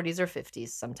in the 40s or 50s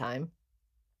sometime.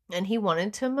 And he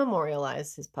wanted to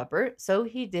memorialize his pupper, so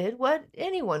he did what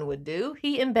anyone would do.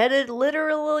 He embedded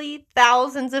literally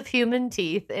thousands of human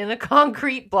teeth in a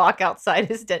concrete block outside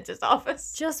his dentist's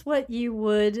office. Just what you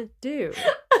would do.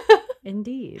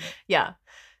 Indeed. Yeah.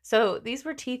 So these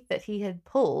were teeth that he had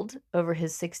pulled over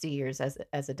his 60 years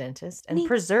as a dentist and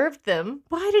preserved them.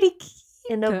 Why did he keep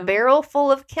in a them? barrel full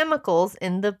of chemicals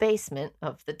in the basement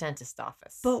of the dentist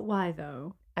office. But why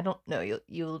though? I don't know.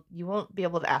 You won't be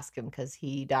able to ask him because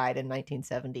he died in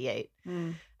 1978.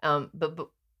 But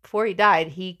before he died,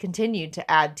 he continued to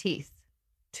add teeth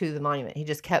to the monument. He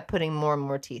just kept putting more and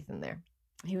more teeth in there.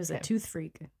 He was a tooth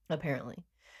freak, apparently.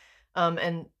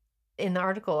 And in the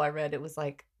article I read, it was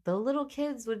like the little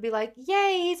kids would be like,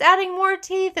 "Yay, he's adding more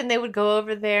teeth!" And they would go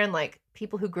over there, and like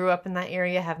people who grew up in that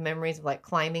area have memories of like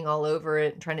climbing all over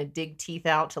it and trying to dig teeth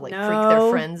out to like freak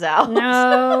their friends out.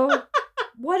 No.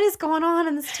 What is going on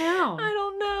in this town? I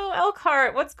don't know.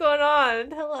 Elkhart, what's going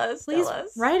on? Tell us. Please tell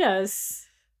us. write us.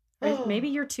 Maybe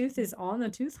your tooth is on the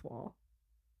tooth wall.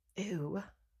 Ew.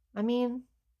 I mean,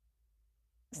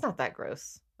 it's not that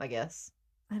gross, I guess.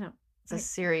 I don't. It's a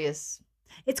serious...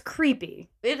 It's creepy.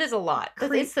 It is a lot.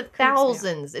 It's the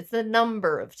thousands. It's the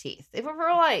number of teeth. If it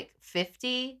were like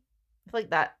 50, I feel like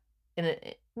that,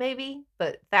 maybe,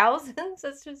 but thousands,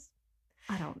 that's just...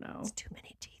 I don't know. It's too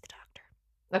many teeth, doctor.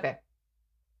 Okay.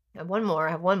 I have one more,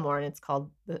 and it's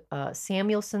called the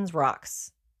Samuelson's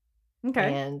Rocks.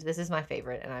 Okay. And this is my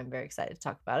favorite, and I'm very excited to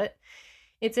talk about it.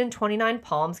 It's in 29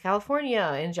 Palms,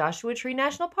 California, in Joshua Tree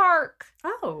National Park.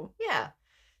 Oh. Yeah.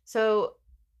 So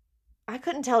I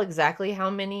couldn't tell exactly how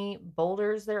many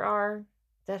boulders there are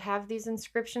that have these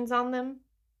inscriptions on them.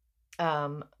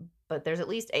 But there's at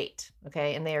least 8,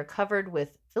 okay? And they are covered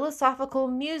with philosophical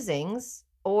musings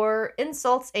or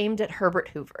insults aimed at Herbert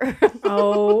Hoover.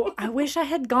 Oh, I wish I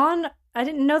had gone. I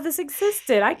didn't know this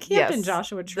existed. I camped in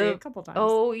Joshua Tree a couple times.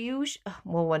 Oh,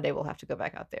 well, one day we'll have to go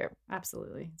back out there.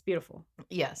 Absolutely. It's beautiful.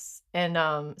 Yes.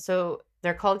 And so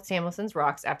they're called Samuelson's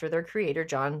Rocks after their creator,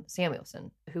 John Samuelson,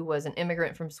 who was an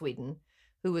immigrant from Sweden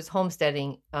who was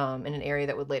homesteading in an area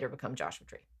that would later become Joshua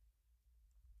Tree.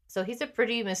 So he's a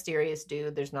pretty mysterious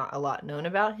dude. There's not a lot known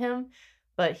about him.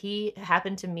 But he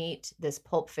happened to meet this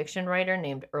pulp fiction writer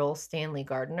named Earl Stanley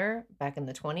Gardner back in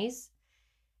the 1920s.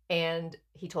 And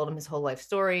he told him his whole life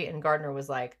story. And Gardner was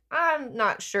like, "I'm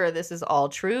not sure this is all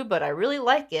true, but I really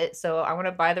like it. So I want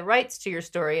to buy the rights to your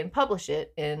story and publish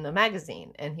it in a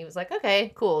magazine." And he was like,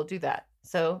 "Okay, cool, do that."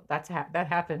 So that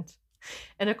happened.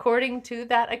 And according to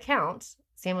that account,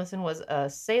 Samuelson was a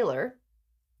sailor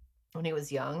when he was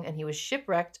young. And he was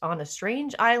shipwrecked on a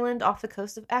strange island off the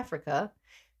coast of Africa,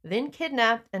 then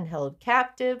kidnapped and held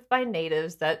captive by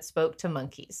natives that spoke to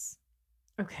monkeys.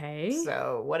 Okay.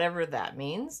 So whatever that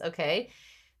means. Okay.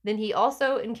 Then he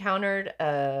also encountered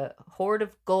a hoard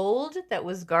of gold that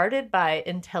was guarded by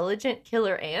intelligent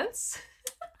killer ants.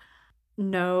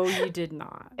 No, you did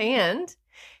not. And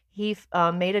he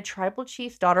made a tribal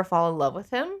chief's daughter fall in love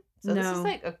with him. So this is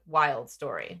like a wild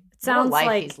story. It sounds what a life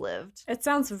like he's lived. It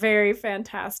sounds very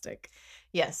fantastic.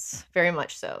 Yes, very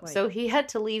much so. So he had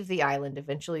to leave the island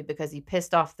eventually because he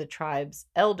pissed off the tribe's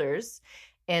elders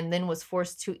and then was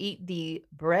forced to eat the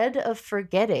bread of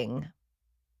forgetting.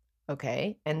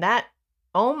 Okay. And that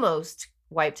almost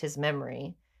wiped his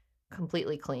memory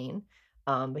completely clean.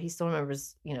 But he still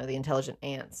remembers, the intelligent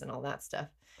ants and all that stuff.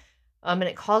 And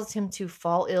it caused him to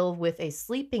fall ill with a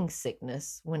sleeping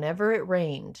sickness whenever it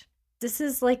rained. This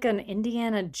is like an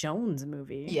Indiana Jones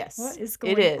movie. Yes. What is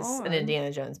going on? It is an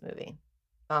Indiana Jones movie.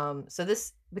 So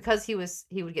this, because he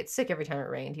would get sick every time it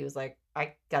rained, he was like,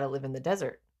 I gotta live in the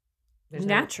desert. There's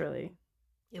no, Naturally.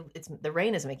 it's the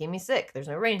rain is making me sick. There's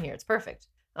no rain here. It's perfect.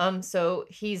 So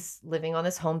he's living on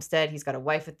this homestead. He's got a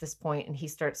wife at this point, and he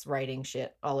starts writing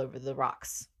shit all over the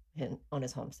rocks on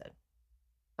his homestead.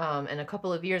 And a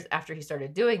couple of years after he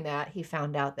started doing that, he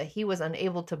found out that he was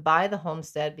unable to buy the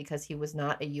homestead because he was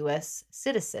not a U.S.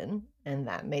 citizen, and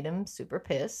that made him super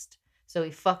pissed. So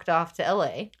he fucked off to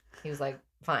L.A. He was like,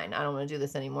 fine, I don't want to do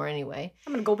this anymore anyway.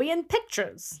 I'm going to go be in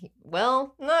pictures.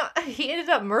 He ended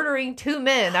up murdering 2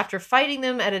 men after fighting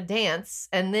them at a dance,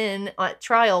 and then at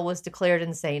trial was declared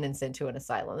insane and sent to an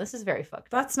asylum. This is very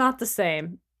fucked up. That's not the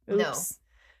same. Oops.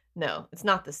 No, it's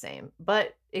not the same.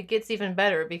 But it gets even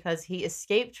better because he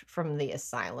escaped from the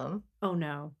asylum. Oh,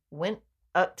 no. Went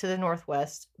up to the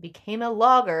Northwest, became a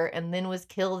logger, and then was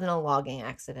killed in a logging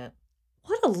accident.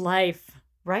 What a life.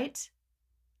 Right?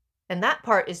 And that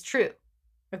part is true.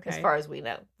 Okay. As far as we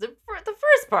know. The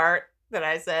first part that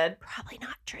I said, probably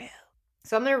not true.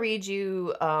 So I'm going to read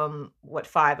you what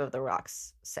 5 of the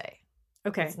rocks say.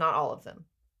 Okay. It's not all of them.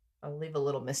 I'll leave a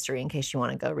little mystery in case you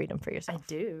want to go read them for yourself. I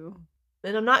do.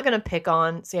 And I'm not going to pick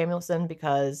on Samuelson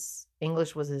because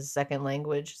English was his second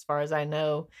language, as far as I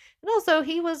know. And also,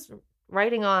 he was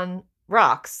writing on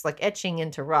rocks, like etching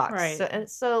into rocks. Right.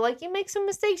 So like, you make some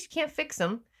mistakes, you can't fix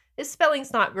them. His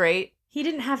spelling's not great. He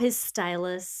didn't have his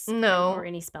stylus. No. Or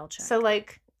any spell check. So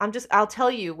like, I'll tell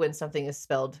you when something is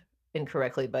spelled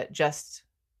incorrectly, but just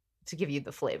to give you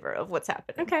the flavor of what's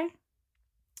happening. Okay.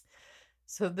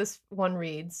 So this one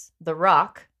reads, the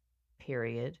rock,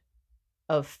 period,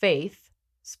 of faith,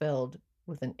 spelled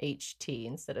with an HT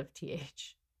instead of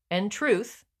TH, and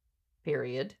truth,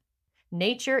 period.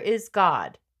 Nature is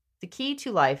God. The key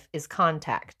to life is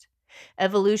contact.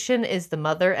 Evolution is the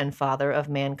mother and father of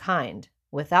mankind.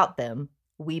 Without them,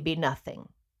 we be nothing.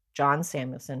 John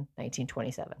Samuelson,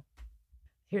 1927.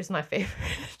 Here's my favorite.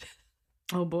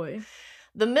 Oh, boy.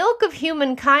 The milk of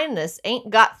human kindness ain't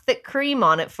got thick cream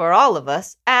on it for all of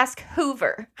us. Ask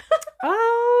Hoover.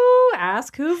 Oh,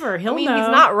 ask Hoover. He'll know. He's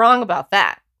not wrong about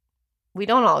that. We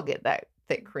don't all get that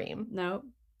thick cream. No.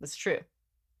 That's true.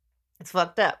 It's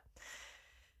fucked up.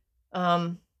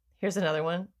 Here's another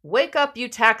one. Wake up, you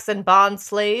tax and bond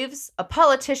slaves. A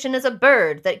politician is a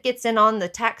bird that gets in on the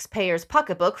taxpayer's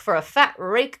pocketbook for a fat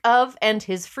rake of and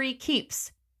his free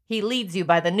keeps. He leads you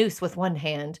by the noose with one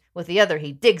hand. With the other,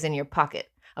 he digs in your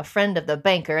pocket. A friend of the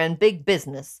banker and big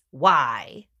business.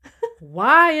 Why?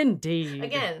 Why indeed?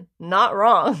 Again, not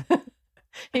wrong.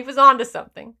 He was onto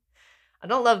something. I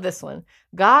don't love this one.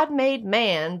 God made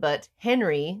man, but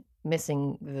Henry,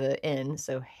 missing the N,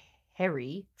 so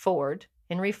Henry Ford,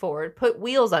 put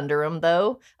wheels under him,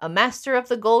 though. A master of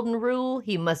the golden rule,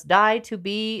 he must die to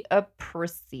be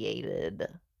appreciated.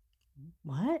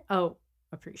 What? Oh,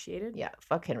 appreciated? Yeah,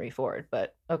 fuck Henry Ford,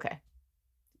 but okay.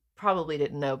 Probably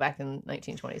didn't know back in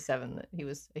 1927 that he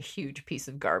was a huge piece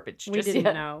of garbage. We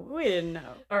didn't know.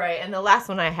 All right, and the last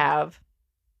one I have,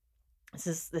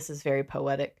 this is very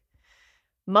poetic.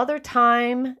 Mother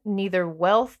Time, neither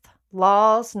wealth,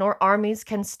 laws, nor armies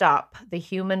can stop the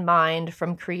human mind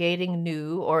from creating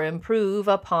new or improve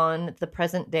upon the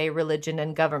present-day religion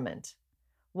and government.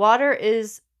 Water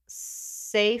is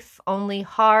safe, only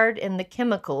hard in the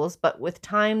chemicals, but with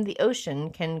time the ocean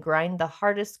can grind the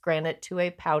hardest granite to a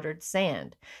powdered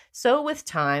sand. So with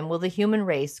time will the human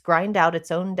race grind out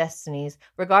its own destinies,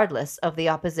 regardless of the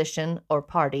opposition or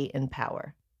party in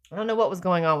power. I don't know what was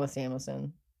going on with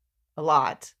Samuelson. A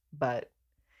lot, but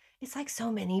it's like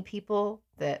so many people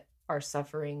that are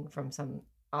suffering from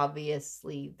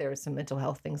obviously there's some mental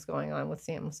health things going on with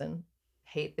Samuelson.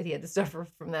 Hate that he had to suffer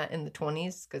from that in the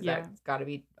 20s because that's got to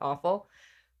be awful.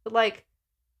 But like,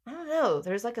 I don't know.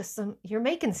 There's like he's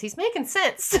making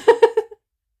sense.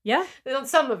 Yeah. On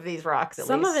some of these rocks, at least.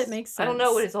 Some of it makes sense. I don't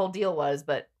know what his whole deal was,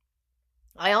 but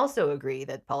I also agree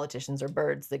that politicians are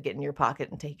birds that get in your pocket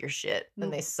and take your shit,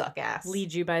 and they suck ass.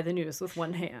 Lead you by the noose with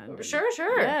one hand.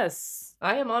 Sure. Yes.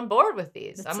 I am on board with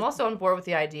these. I'm also on board with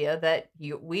the idea that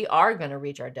we are going to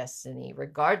reach our destiny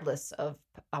regardless of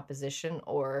opposition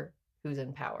or who's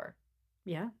in power.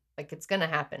 Yeah. Like, it's going to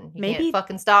happen. You Maybe, can't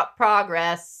fucking stop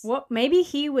progress. Well, maybe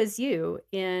he was you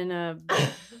in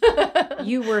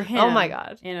you were him. Oh my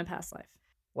God. In a past life.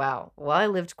 Wow. Well, I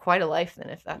lived quite a life then,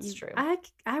 if that's true.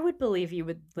 I would believe you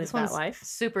would live that life.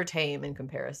 Super tame in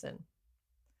comparison.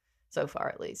 So far,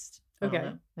 at least.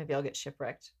 Okay. Maybe I'll get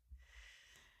shipwrecked.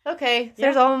 Okay.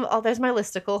 There's my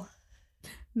listicle.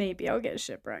 Maybe I'll get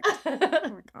shipwrecked. Oh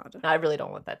my God. I really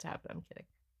don't want that to happen. I'm kidding.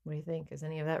 What do you think? Is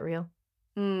any of that real?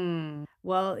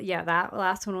 Well, yeah, that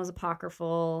last one was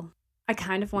apocryphal. I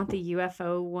kind of want the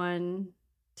UFO one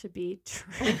to be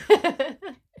true.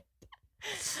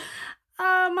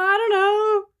 I don't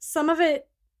know. Some of it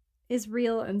is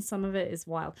real and some of it is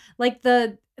wild. Like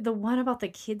the one about the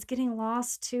kids getting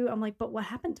lost too. I'm like, but what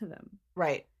happened to them?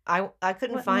 Right. I couldn't What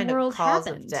in the find a world cause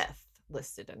of happened? death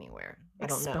listed anywhere. I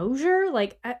don't know. Exposure?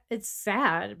 Like it's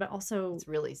sad, but also It's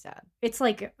really sad. it's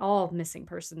like all missing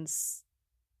persons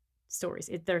stories.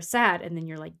 They're sad, and then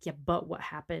you're like, yeah, but what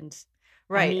happened?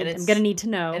 Right. I'm gonna need to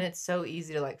know. And it's so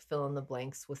easy to like fill in the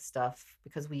blanks with stuff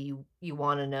because you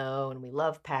want to know, and we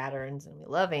love patterns and we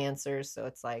love answers. So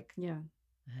it's like, yeah,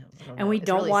 I don't know. and we It's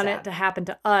don't really want sad. it to happen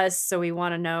to us, so we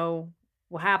want to know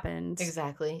what happened.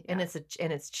 Exactly. Yeah.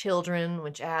 And it's children,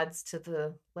 which adds to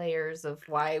the layers of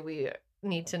why we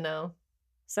need to know.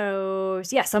 So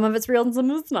yeah, some of it's real and some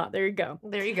of it's not. There you go.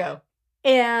 There you go.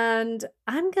 And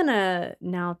I'm gonna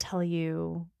now tell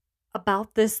you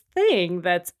about this thing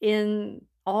that's in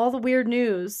all the weird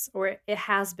news, or it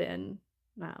has been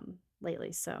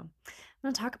lately. So I'm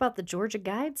gonna talk about the Georgia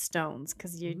Guidestones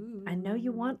because I know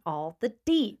you want all the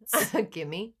deets. Give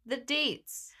me the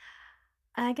deets.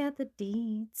 I got the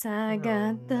deets. I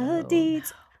got Oh, the no.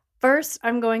 deets. First,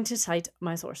 I'm going to cite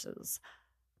my sources.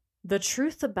 The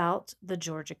Truth About the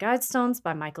Georgia Guidestones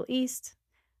by Michael East.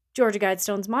 Georgia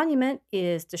Guidestones Monument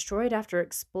is destroyed after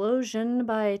explosion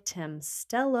by Tim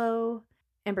Stello,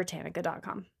 and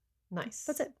Britannica.com. Nice.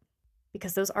 That's it.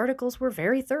 Because those articles were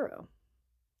very thorough.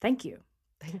 Thank you.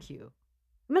 Thank you.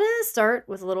 I'm going to start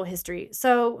with a little history.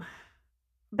 So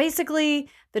basically,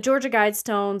 the Georgia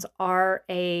Guidestones are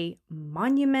a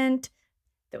monument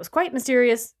that was quite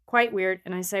mysterious, quite weird,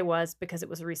 and I say was because it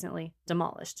was recently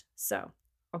demolished. So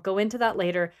I'll go into that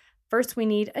later. First, we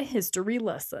need a history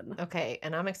lesson. Okay,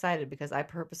 and I'm excited because I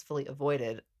purposefully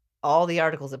avoided all the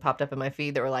articles that popped up in my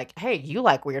feed that were like, hey, you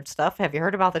like weird stuff. Have you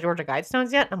heard about the Georgia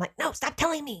Guidestones yet? And I'm like, no, stop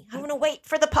telling me. I want to wait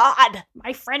for the pod.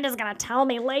 My friend is going to tell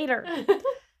me later.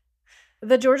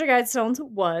 The Georgia Guidestones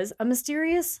was a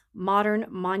mysterious modern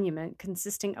monument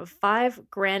consisting of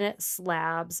 5 granite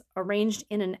slabs arranged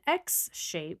in an X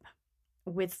shape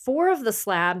with 4 of the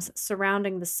slabs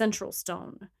surrounding the central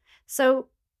stone. So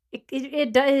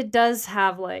it does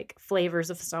have like flavors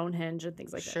of Stonehenge and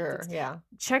things like that. Sure, yeah.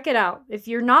 Check it out. If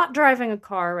you're not driving a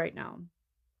car right now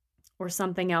or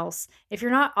something else, if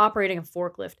you're not operating a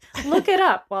forklift, look it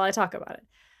up while I talk about it.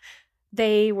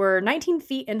 They were 19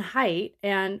 feet in height,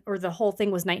 or the whole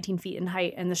thing was 19 feet in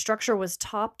height, and the structure was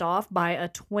topped off by a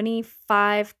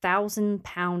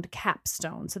 25,000-pound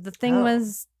capstone. So the thing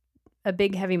was a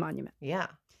big, heavy monument. Yeah.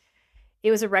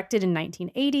 It was erected in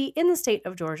 1980 in the state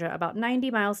of Georgia, about 90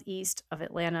 miles east of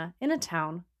Atlanta, in a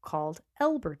town called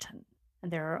Elberton. And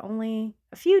there are only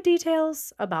a few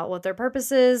details about what their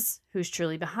purpose is, who's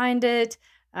truly behind it.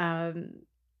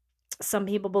 Some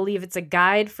people believe it's a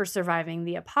guide for surviving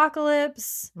the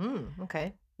apocalypse.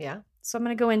 Okay, yeah. So I'm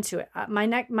going to go into it. My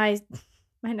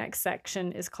next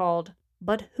section is called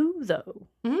 "But Who Though?"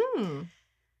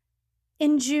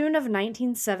 In June of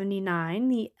 1979,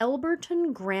 the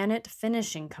Elberton Granite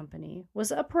Finishing Company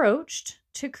was approached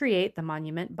to create the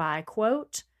monument by,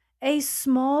 quote, a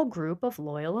small group of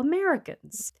loyal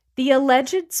Americans. The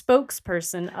alleged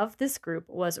spokesperson of this group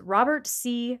was Robert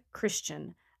C.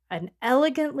 Christian, an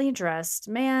elegantly dressed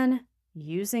man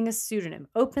using a pseudonym,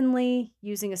 openly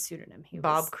using a pseudonym.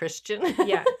 Bob Christian?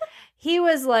 Yeah. He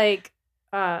was like,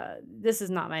 this is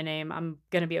not my name. I'm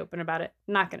going to be open about it.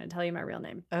 Not going to tell you my real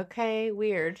name. Okay,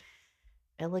 weird.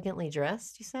 Elegantly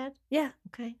dressed, you said? Yeah.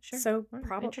 Okay, sure. So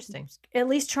probably interesting. At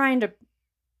least trying to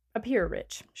appear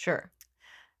rich. Sure.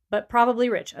 But probably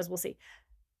rich, as we'll see.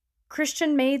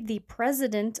 Christian made the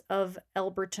president of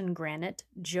Elberton Granite,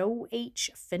 Joe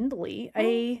H. Findley,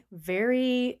 a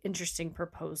very interesting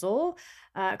proposal.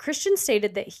 Christian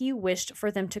stated that he wished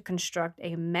for them to construct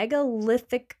a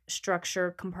megalithic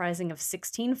structure comprising of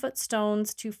 16-foot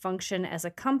stones to function as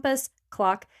a compass,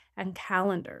 clock, and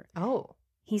calendar. Oh.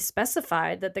 He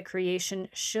specified that the creation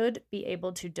should be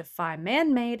able to defy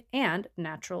man-made and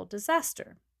natural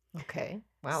disaster. Okay.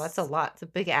 Wow, that's a lot. It's a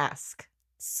big ask.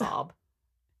 Bob.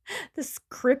 This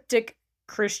cryptic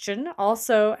Christian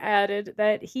also added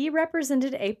that he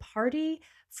represented a party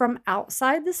from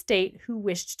outside the state who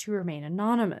wished to remain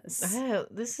anonymous. Oh,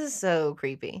 this is so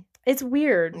creepy. It's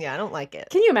weird. Yeah, I don't like it.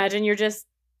 Can you imagine you're just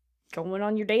going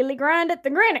on your daily grind at the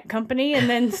granite company and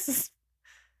then this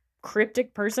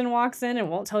cryptic person walks in and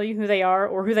won't tell you who they are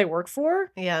or who they work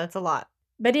for? Yeah, that's a lot.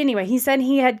 But anyway, he said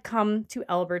he had come to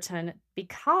Elberton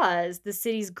because the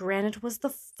city's granite was the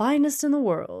finest in the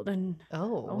world, and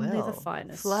only the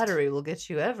finest. Flattery will get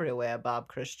you everywhere, Bob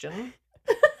Christian.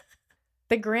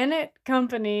 The granite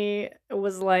company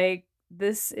was like,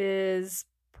 this is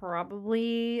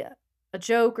probably a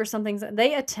joke or something.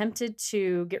 They attempted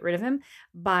to get rid of him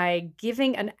by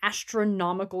giving an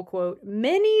astronomical quote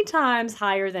many times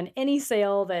higher than any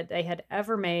sale that they had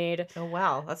ever made. Oh,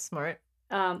 wow. That's smart.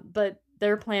 But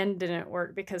their plan didn't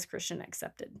work because Christian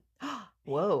accepted.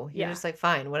 Whoa. You're Yeah. just like,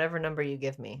 fine, whatever number you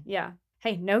give me. Yeah.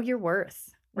 Hey, know your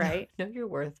worth, right? Know your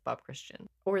worth, Bob Christian.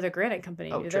 Or the granite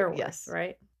company Oh, knew true, their worth, yes.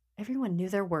 right? Everyone knew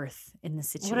their worth in the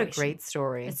situation. What a great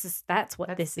story. It's just, that's what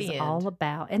That's this is the all end.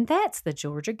 about. And that's the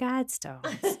Georgia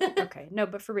Guidestones. Okay, no,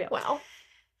 but for real. Wow.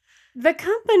 The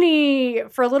company,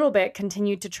 for a little bit,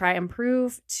 continued to try and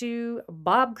prove to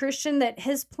Bob Christian that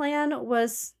his plan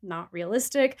was not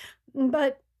realistic,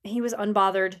 but he was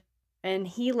unbothered, and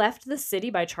he left the city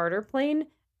by charter plane,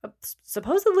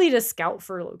 supposedly to scout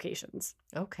for locations.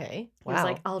 Okay. He was Wow.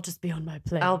 like, I'll just be on my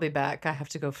plane. I'll be back. I have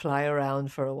to go fly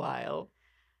around for a while.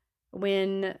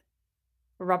 When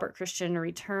Robert Christian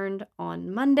returned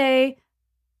on Monday,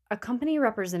 a company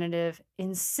representative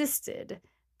insisted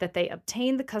that they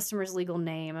obtain the customer's legal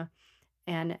name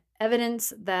and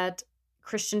evidence that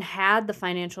Christian had the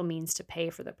financial means to pay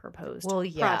for the proposed Well,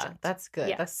 yeah, project. that's good.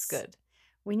 Yes. That's good.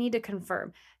 We need to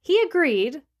confirm. He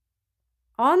agreed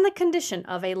on the condition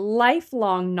of a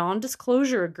lifelong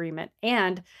non-disclosure agreement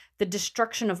and the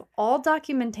destruction of all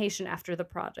documentation after the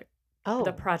project Oh,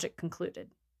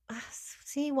 concluded.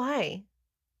 see why?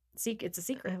 It's a I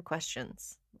secret. have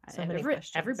questions. So many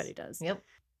questions. Everybody does. Yep.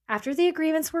 After the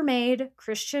agreements were made,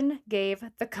 Christian gave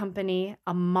the company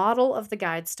a model of the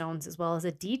Guidestones as well as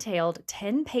a detailed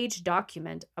 10-page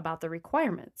document about the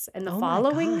requirements. And Oh my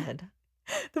God.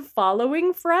 the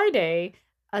following Friday,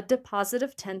 a deposit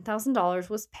of $10,000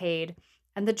 was paid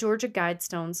and the Georgia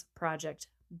Guidestones project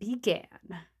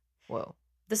began. Whoa.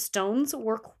 The stones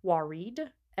were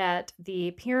quarried at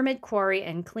the Pyramid Quarry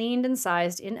and cleaned and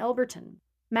sized in Elberton.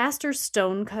 Master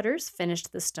stone cutters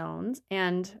finished the stones,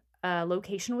 and a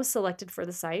location was selected for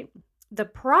the site. The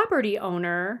property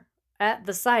owner at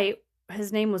the site,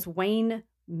 his name was Wayne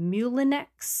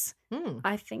Mulinex,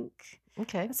 I think.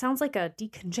 Okay. It sounds like a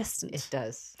decongestant. It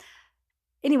does.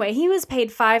 Anyway, he was paid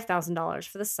 $5,000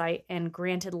 for the site and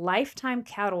granted lifetime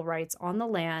cattle rights on the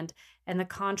land and the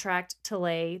contract to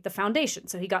lay the foundation.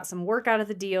 So he got some work out of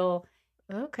the deal,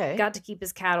 Okay. got to keep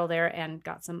his cattle there, and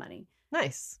got some money.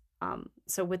 Nice.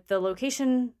 So with the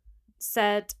location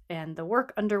set and the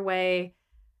work underway,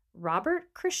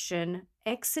 Robert Christian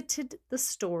exited the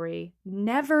story,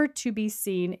 never to be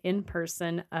seen in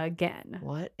person again.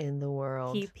 What in the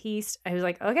world? He was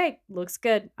like, okay, looks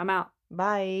good. I'm out.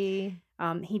 Bye.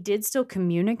 He did still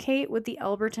communicate with the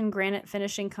Elberton Granite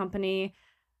Finishing Company,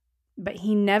 but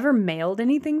he never mailed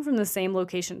anything from the same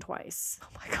location twice. Oh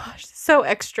my gosh. So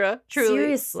extra. Truly.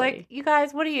 Seriously. Like, you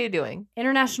guys, what are you doing?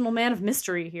 International man of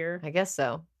mystery here. I guess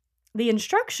so. The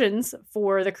instructions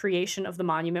for the creation of the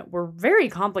monument were very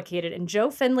complicated, and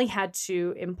Joe Finley had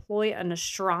to employ an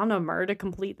astronomer to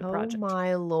complete the project. Oh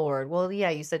my Lord. Well, yeah,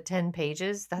 you said 10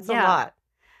 pages. That's a Yeah.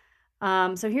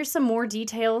 lot. So here's some more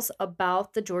details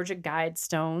about the Georgia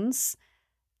Guidestones.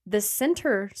 The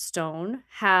center stone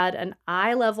had an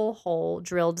eye-level hole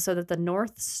drilled so that the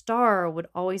North Star would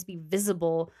always be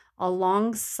visible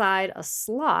alongside a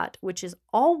slot, which is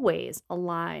always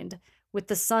aligned with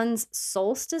the sun's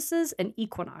solstices and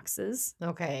equinoxes.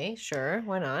 Okay, sure.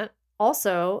 Why not?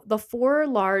 Also, the 4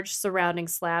 large surrounding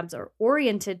slabs are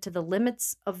oriented to the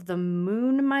limits of the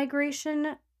moon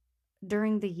migration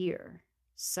during the year.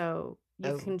 So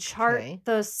you can chart Okay.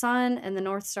 the sun and the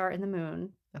North Star and the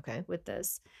moon Okay. with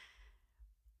this.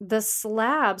 The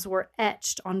slabs were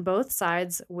etched on both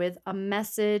sides with a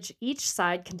message, each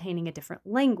side containing a different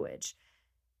language.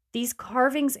 These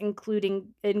carvings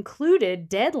included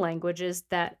dead languages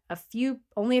that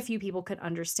only a few people could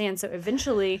understand. So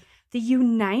eventually, the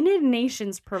United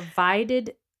Nations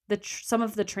provided some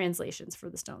of the translations for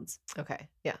the stones. Okay.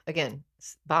 Yeah. Again,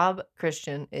 Bob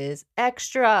Christian is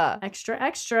extra. Extra,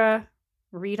 extra.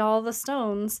 Read all the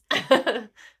stones.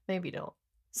 Maybe don't.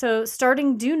 So,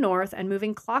 starting due north and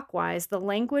moving clockwise, the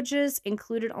languages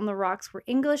included on the rocks were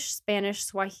English, Spanish,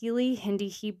 Swahili, Hindi,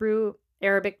 Hebrew,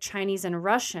 Arabic, Chinese, and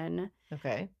Russian.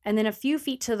 Okay. And then a few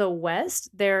feet to the west,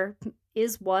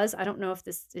 I don't know if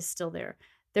this is still there,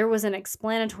 there was an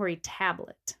explanatory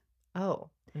tablet. Oh,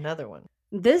 another one.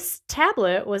 This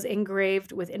tablet was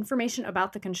engraved with information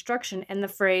about the construction and the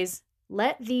phrase,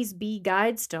 "Let these be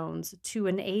guidestones to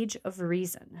an age of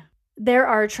reason." There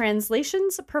are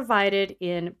translations provided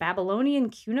in Babylonian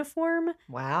cuneiform,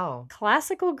 Wow.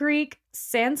 Classical Greek,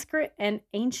 Sanskrit, and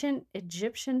ancient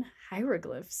Egyptian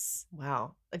hieroglyphs.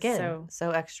 Wow. Again,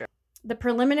 so extra. The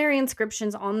preliminary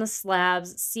inscriptions on the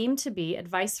slabs seem to be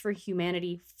advice for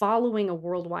humanity following a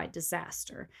worldwide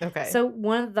disaster. Okay. So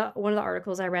one of the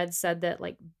articles I read said that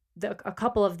like a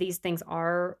couple of these things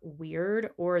are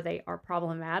weird or they are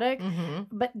problematic,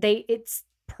 but it's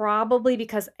probably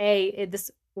because they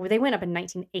went up in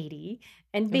 1980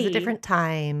 and it B, was a different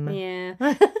time. Yeah.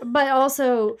 But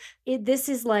also this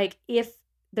is like if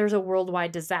there's a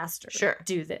worldwide disaster, Sure,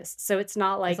 do this. So it's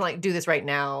not like do this right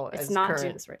now. It's as not do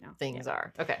current this right now. Things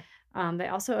are okay. They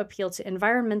also appeal to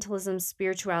environmentalism,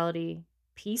 spirituality,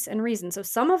 peace, and reason. So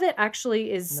some of it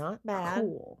actually is Not bad.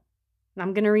 cool. And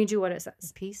I'm going to read you what it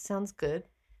says. Peace sounds good.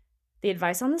 The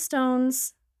advice on the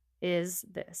stones is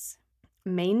this: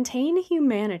 maintain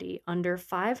humanity under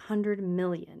 500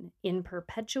 million in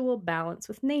perpetual balance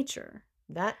with nature.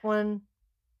 That one,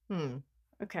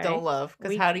 Okay. don't love,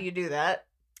 because how do you do that?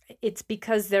 It's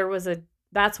because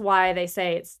that's why they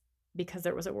say it's because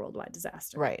there was a worldwide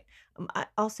disaster. Right.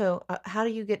 Also, how do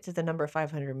you get to the number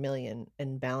 500 million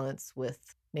in balance with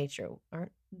nature?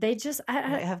 Aren't they just? I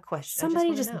have questions.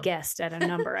 Somebody just guessed at a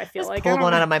number. I feel like pulled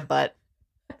one out of my butt.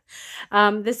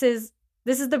 This is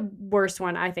the worst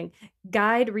one, I think.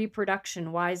 Guide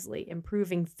reproduction wisely,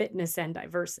 improving fitness and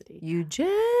diversity.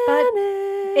 Eugenics. But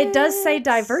it does say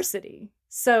diversity.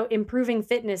 So improving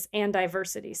fitness and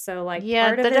diversity. So like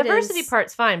part of the diversity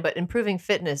part's fine, but improving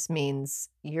fitness means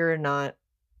you're not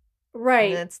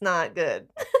right. That's not good.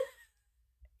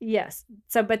 Yes.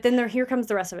 So but then here comes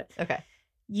the rest of it. Okay.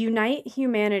 Unite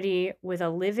humanity with a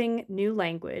living new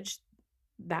language.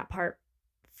 That part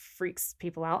freaks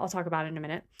people out. I'll talk about it in a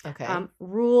minute. Okay.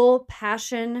 Rule,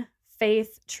 passion,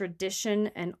 faith,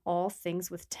 tradition, and all things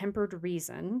with tempered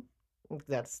reason.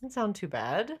 That doesn't sound too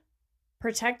bad.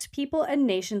 Protect people and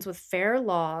nations with fair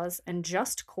laws and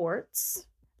just courts.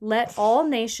 Let all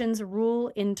nations rule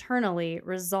internally,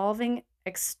 resolving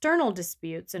external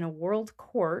disputes in a world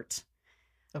court.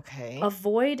 Okay.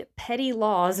 Avoid petty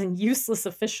laws and useless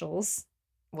officials.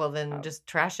 Well, then just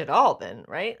trash it all then,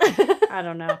 right? I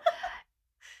don't know.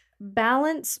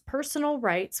 Balance personal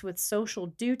rights with social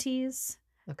duties.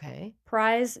 Okay.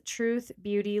 Prize truth,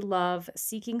 beauty, love,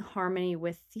 seeking harmony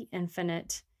with the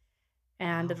infinite.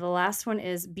 And the last one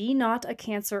is be not a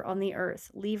cancer on the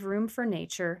earth. Leave room for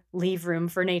nature. Leave room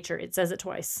for nature. It says it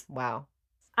twice. Wow.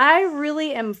 I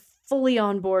really am fully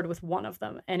on board with one of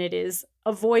them, and it is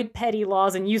avoid petty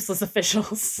laws and useless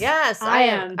officials. Yes, I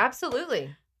am.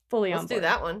 Absolutely. Fully on board. Let's do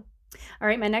that one. All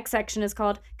right, my next section is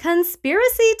called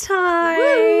Conspiracy Time.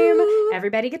 Woo!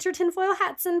 Everybody get your tinfoil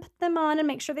hats and put them on and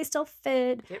make sure they still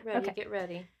fit. Get ready, Get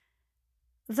ready.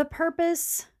 The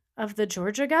purpose of the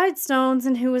Georgia Guidestones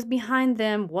and who was behind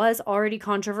them was already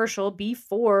controversial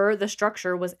before the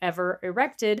structure was ever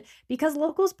erected because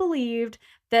locals believed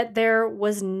that there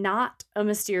was not a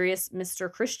mysterious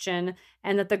Mr. Christian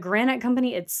and that the granite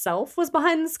company itself was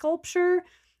behind the sculpture.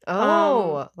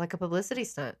 Oh, like a publicity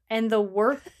stunt. And the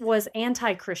work was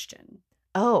anti-Christian.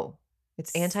 Oh,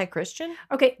 it's anti-Christian?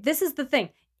 Okay, this is the thing.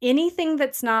 Anything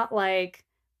that's not like,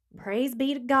 praise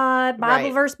be to God,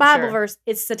 Bible verse,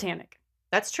 it's satanic.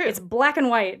 That's true. It's black and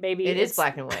white, baby. It is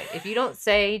black and white. If you don't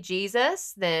say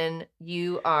Jesus, then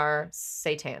you are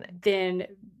satanic.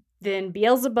 Then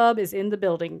Beelzebub is in the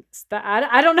building.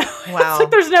 I don't know. Wow. It's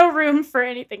like there's no room for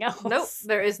anything else. Nope,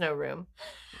 there is no room.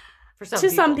 For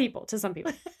some people.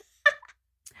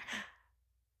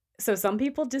 So some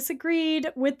people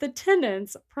disagreed with the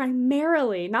tenets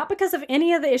primarily, not because of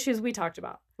any of the issues we talked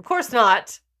about. Of course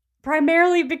not.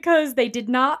 Primarily because they did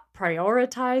not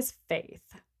prioritize faith.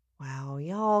 Wow,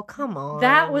 y'all, come on.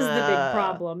 That was the big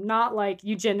problem, not like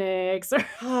eugenics.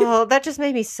 Oh, that just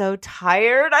made me so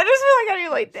tired. I just feel like I need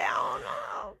to lay down.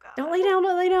 Oh, God. Don't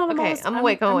lay down. Okay, I'm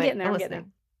awake. I'm getting there.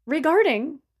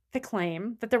 Regarding the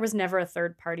claim that there was never a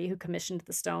third party who commissioned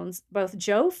the stones, both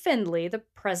Joe Findley, the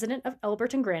president of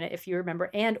Elberton Granite, if you remember,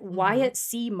 and Wyatt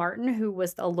C. Martin, who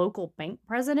was a local bank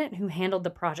president who handled the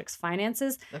project's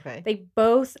finances, they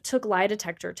both took lie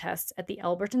detector tests at the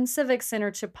Elberton Civic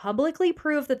Center to publicly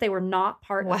prove that they were not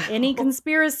part of any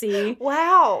conspiracy.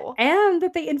 Wow. And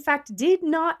that they, in fact, did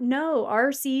not know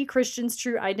R.C. Christian's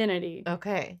true identity.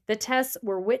 Okay. The tests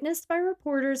were witnessed by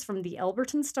reporters from the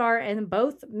Elberton Star, and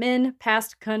both men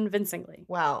passed convincingly.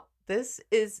 Wow.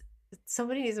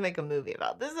 Somebody needs to make a movie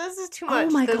about this. This is too much. Oh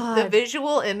my God. The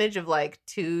visual image of like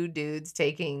two dudes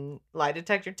taking lie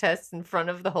detector tests in front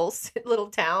of the whole little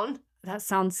town. That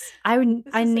sounds, I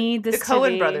need this. The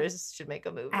Coen brothers should make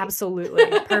a movie. Absolutely.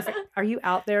 Perfect. Are you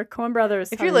out there, Coen brothers?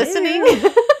 If you're listening,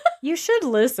 you should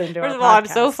listen to our podcast. First of all, I'm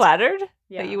so flattered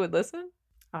that you would listen.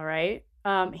 All right.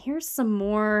 Here's some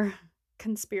more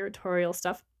conspiratorial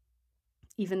stuff.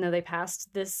 Even though they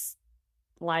passed this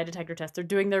lie detector test. They're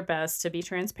doing their best to be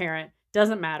transparent.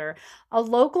 Doesn't matter. A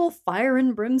local fire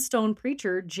and brimstone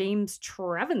preacher, James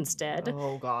Travenstead,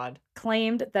 Oh, God.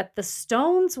 claimed that the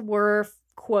stones were,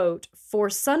 quote, for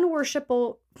sun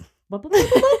worshipers,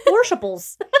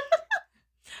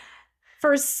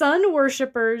 for sun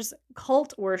worshippers,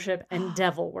 cult worship, and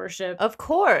devil worship. Of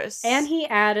course. And he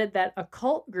added that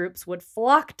occult groups would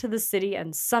flock to the city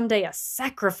and someday a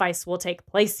sacrifice will take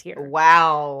place here.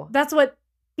 Wow. That's what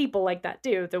people like that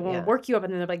do. They will Yeah. work you up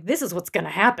and then they're like, this is what's going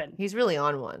to happen. He's really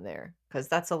on one there because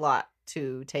that's a lot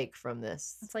to take from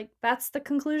this. It's like, that's the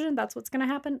conclusion? That's what's going to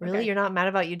happen? Really? Okay. You're not mad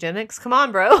about eugenics? Come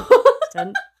on, bro.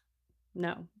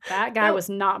 No, that guy No. was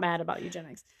not mad about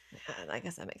eugenics. I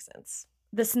guess that makes sense.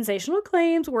 The sensational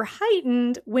claims were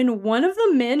heightened when one of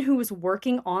the men who was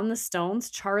working on the stones,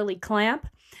 Charlie Clamp,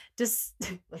 That's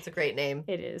a great name.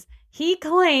 it is. He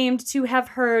claimed to have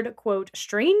heard, quote,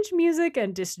 strange music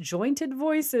and disjointed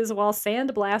voices while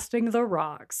sandblasting the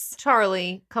rocks.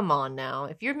 Charlie, come on now.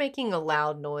 If you're making a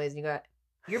loud noise, you got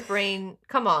your brain.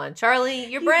 Come on, Charlie,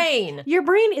 your brain. Your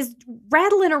brain is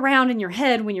rattling around in your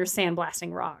head when you're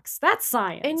sandblasting rocks. That's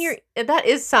science. And that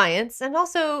is science. And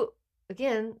also,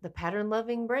 again, the pattern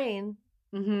loving brain.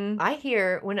 Mm-hmm. I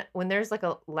hear when there's like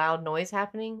a loud noise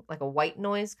happening, like a white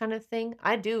noise kind of thing,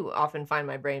 I do often find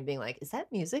my brain being like, is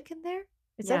that music in there?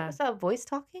 Is that voice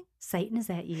talking? Satan, is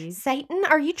that you? Satan,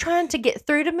 are you trying to get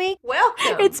through to me?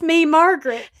 Welcome. It's me,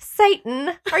 Margaret.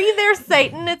 Satan. Are you there,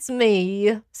 Satan? It's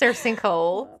me, Sarah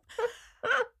Sinkhole.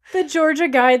 The Georgia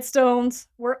Guidestones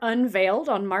were unveiled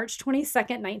on March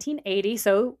 22nd, 1980,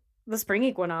 so the spring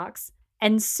equinox.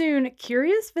 And soon,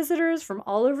 curious visitors from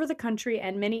all over the country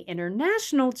and many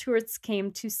international tourists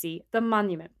came to see the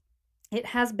monument. It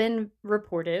has been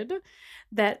reported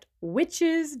that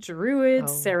witches,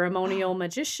 druids, ceremonial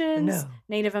magicians,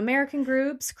 Native American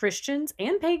groups, Christians,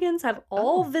 and pagans have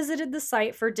all visited the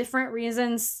site for different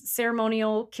reasons,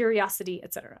 ceremonial curiosity,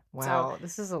 etc. Wow,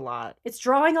 this is a lot. It's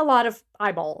drawing a lot of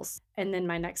eyeballs. And then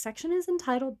my next section is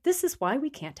entitled, This is Why We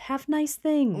Can't Have Nice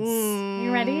Things.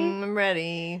 You ready? I'm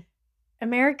ready.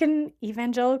 American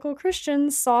evangelical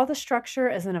Christians saw the structure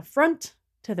as an affront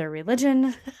to their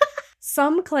religion.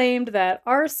 Some claimed that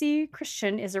R.C.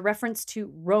 Christian is a reference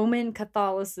to Roman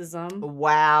Catholicism.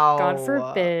 Wow. God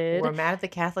forbid. We're mad at the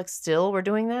Catholics still? We're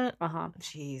doing that? Uh-huh.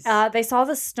 Jeez. They saw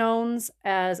the stones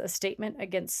as a statement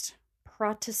against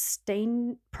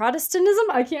Protestantism?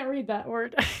 I can't read that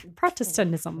word.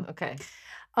 Protestantism. Okay.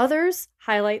 Others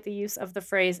highlight the use of the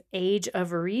phrase Age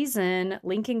of Reason,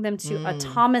 linking them to a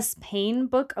Thomas Paine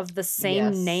book of the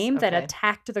same name that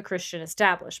attacked the Christian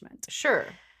establishment. Sure.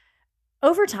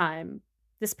 Over time,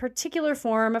 this particular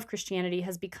form of Christianity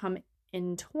has become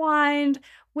entwined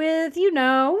with,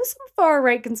 some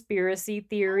far-right conspiracy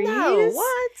theories. No,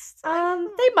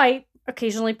 what? They might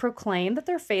occasionally proclaim that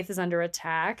their faith is under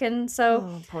attack, and so...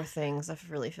 Oh, poor things. I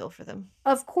really feel for them.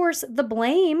 Of course, the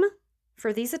blame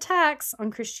for these attacks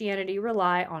on Christianity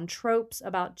rely on tropes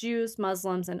about Jews,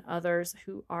 Muslims, and others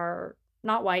who are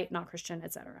not white, not Christian,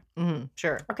 etc.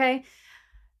 Sure. Okay?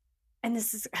 And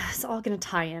it's all going to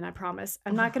tie in, I promise.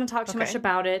 I'm not going to talk too much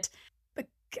about it. But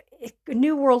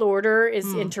New World Order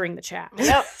is entering the chat.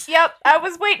 Yep. I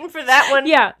was waiting for that one.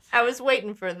 Yeah. I was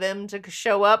waiting for them to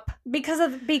show up.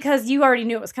 Because you already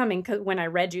knew it was coming when I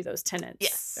read you those tenets.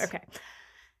 Yes. Okay.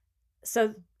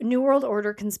 So New World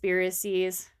Order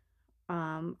conspiracies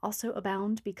also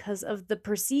abound because of the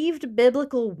perceived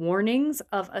biblical warnings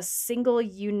of a single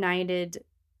united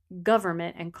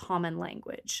government and common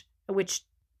language, which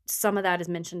some of that is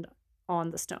mentioned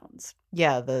on the stones.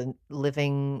 Yeah, the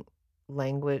living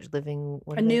language,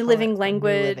 a new living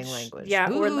language.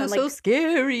 Yeah, ooh, or so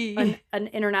scary. An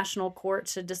international court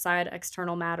to decide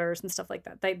external matters and stuff like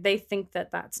that. They think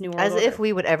that that's New World As Order. if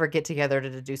we would ever get together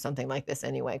to do something like this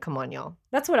anyway. Come on, y'all.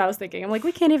 That's what I was thinking. I'm like,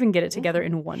 we can't even get it together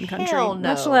in one country. Hell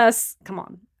no. Much less, come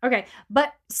on. Okay,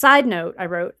 but side note, I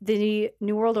wrote, the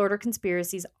New World Order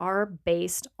conspiracies are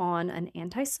based on an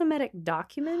anti-Semitic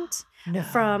document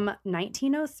from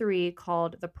 1903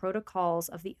 called The Protocols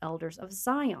of the Elders of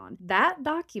Zion. That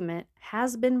document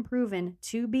has been proven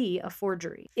to be a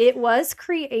forgery. It was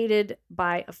created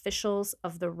by officials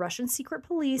of the Russian secret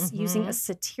police using a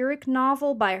satiric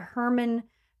novel by Herman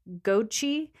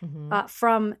Goethe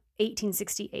from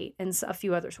 1868 and a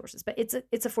few other sources, but it's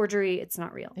a forgery. It's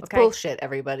not real. It's bullshit,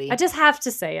 everybody. I just have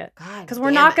to say it God, because we're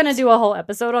not going to do a whole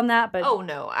episode on that. But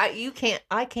no,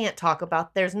 I can't talk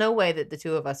about. There's no way that the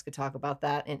two of us could talk about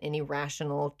that in any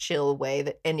rational, chill way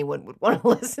that anyone would want to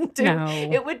listen to. No.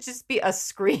 It would just be us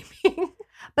screaming.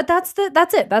 But that's it.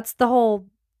 That's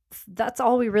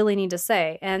all we really need to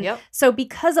say. And so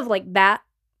because of like that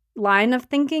line of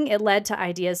thinking, it led to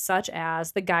ideas such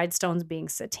as the guide stones being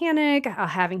satanic,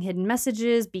 having hidden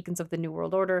messages, beacons of the New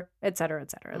World Order, et cetera,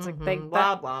 et cetera. It's like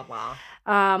blah, blah,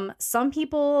 blah. some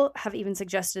people have even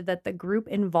suggested that the group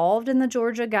involved in the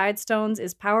Georgia Guidestones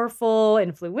is powerful,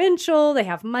 influential, they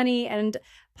have money, and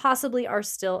possibly are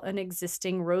still an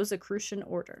existing Rosicrucian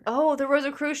order. Oh, the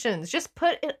Rosicrucians. Just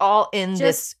put it all in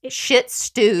Just- this shit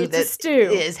stew it's a that stew.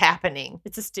 is happening.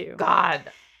 It's a stew. God.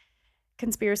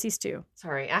 Conspiracy stew.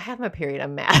 Sorry, I have my period.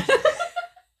 I'm mad.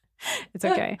 It's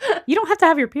okay. You don't have to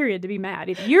have your period to be mad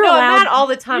either. You're no, allowed. I'm mad all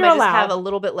the time. I you're just allowed. have a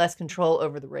little bit less control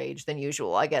over the rage than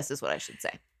usual, I guess is what I should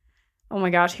say. Oh my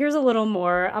gosh, here's a little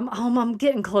more. I'm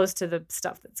getting close to the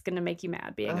stuff that's going to make you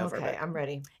mad being over Okay, it. I'm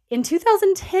ready. In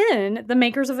 2010, the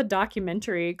makers of a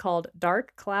documentary called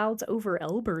Dark Clouds Over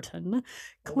Elberton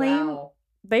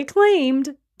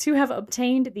claimed to have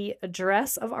obtained the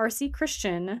address of R.C.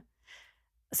 Christian.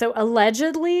 So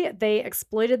allegedly, they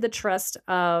exploited the trust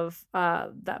of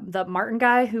the Martin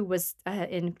guy who was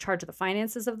in charge of the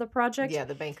finances of the project. Yeah,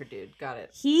 the banker dude. Got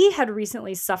it. He had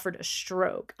recently suffered a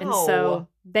stroke, and Oh. so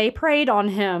they preyed on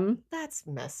him. That's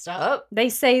messed up. They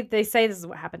say this is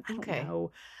what happened. I don't Okay.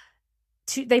 know.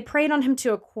 They preyed on him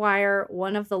to acquire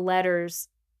one of the letters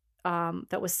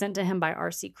that was sent to him by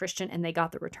R.C. Christian, and they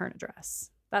got the return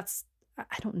address. I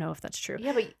don't know if that's true.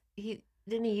 Yeah, but he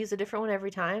didn't he use a different one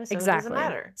every time? So Exactly. it doesn't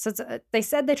matter. So they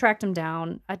said they tracked him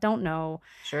down. I don't know.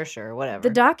 Sure, whatever. The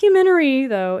documentary,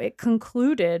 though, it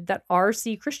concluded that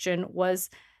R.C. Christian was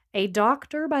a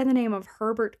doctor by the name of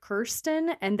Herbert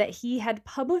Kirsten, and that he had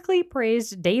publicly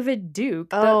praised David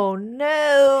Duke, oh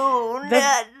no, the-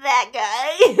 not that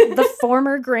guy. the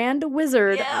former Grand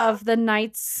Wizard Yeah. of the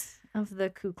Knights of the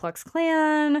Ku Klux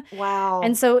Klan. Wow.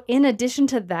 And so, in addition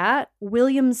to that,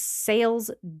 William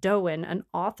Sales Doan, an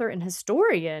author and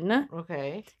historian,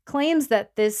 okay. claims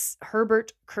that this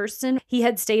Herbert Kirsten, he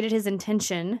had stated his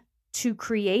intention to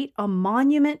create a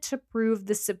monument to prove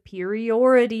the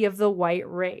superiority of the white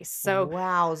race. So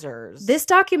wowzers. this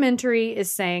documentary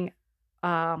is saying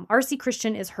R.C.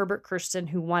 Christian is Herbert Kirsten,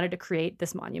 who wanted to create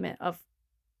this monument of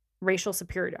racial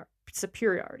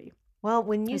superiority. Well,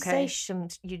 when you Okay. say some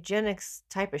eugenics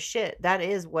type of shit, that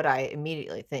is what I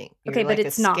immediately think. You're Okay, but like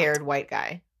it's a not. scared white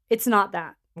guy. It's not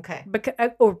that. Okay. Because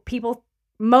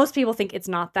most people think it's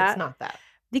not that. It's not that.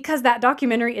 Because that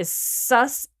documentary is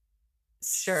sus.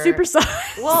 Sure. Super sus.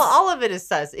 Well, all of it is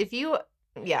sus. If you,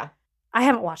 yeah. I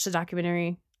haven't watched the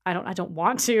documentary. I don't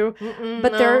want to.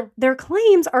 But no. their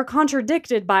claims are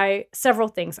contradicted by several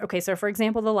things. Okay, so for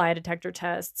example, the lie detector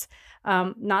tests,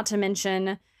 not to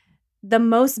mention the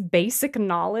most basic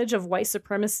knowledge of white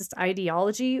supremacist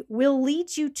ideology will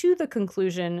lead you to the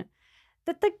conclusion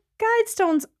that the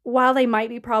Guidestones, while they might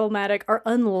be problematic, are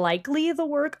unlikely the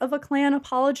work of a Klan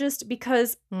apologist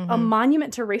because a Mhm.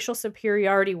 monument to racial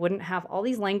superiority wouldn't have all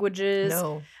these languages.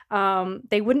 No.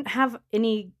 They wouldn't have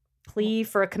any plea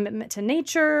for a commitment to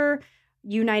nature,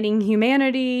 uniting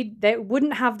humanity. They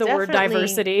wouldn't have the word Definitely.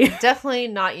 diversity. Definitely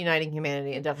not uniting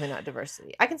humanity and definitely not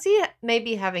diversity. I can see it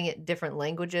maybe having it different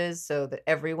languages so that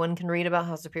everyone can read about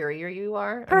how superior you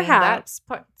are. Perhaps.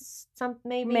 I mean, that's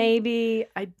maybe.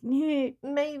 Maybe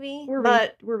Maybe. we're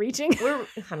but reaching.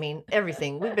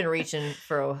 everything. We've been reaching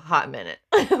for a hot minute.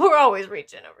 We're always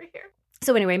reaching over here.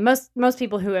 So anyway, most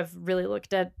people who have really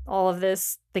looked at all of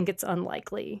this think it's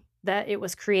unlikely that it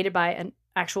was created by an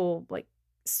actual like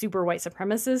super white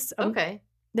supremacist. Okay.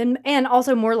 Then and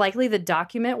also more likely the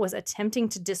document was attempting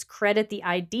to discredit the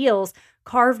ideals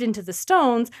carved into the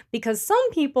stones because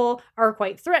some people are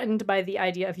quite threatened by the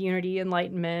idea of unity,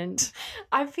 enlightenment.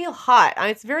 I feel hot.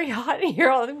 It's very hot in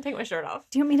here. Let me take my shirt off.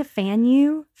 Do you want me to fan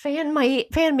you? Fan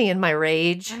me in my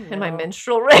rage, I in my will.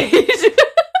 menstrual rage.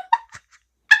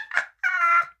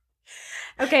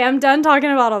 Okay, I'm done talking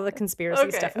about all the conspiracy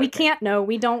Okay, stuff. We okay. can't know.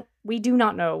 We do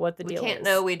not know what the We deal can't is.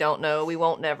 know. We don't know. We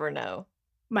won't never know.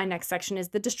 My next section is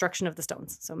the destruction of the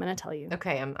stones. So I'm going to tell you.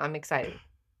 Okay, I'm excited.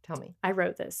 Tell me. I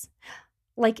wrote this.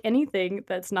 Like anything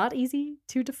that's not easy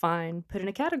to define, put in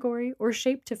a category, or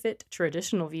shaped to fit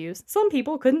traditional views, some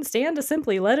people couldn't stand to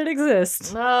simply let it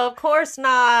exist. No, of course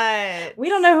not. We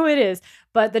don't know who it is,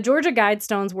 but the Georgia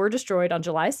Guidestones were destroyed on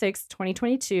July 6,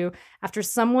 2022, after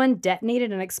someone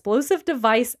detonated an explosive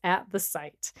device at the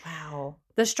site. Wow.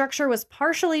 The structure was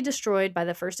partially destroyed by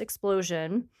the first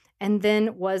explosion and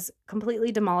then was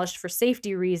completely demolished for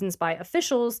safety reasons by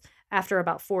officials after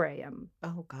about 4 a.m.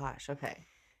 Oh gosh. Okay.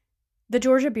 The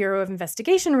Georgia Bureau of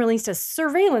Investigation released a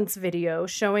surveillance video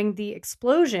showing the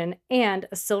explosion and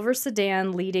a silver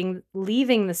sedan leaving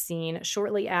the scene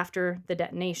shortly after the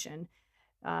detonation.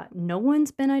 No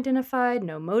one's been identified.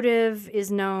 No motive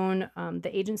is known.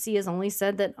 The agency has only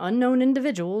said that unknown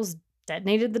individuals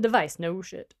detonated the device. No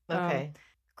shit. Okay.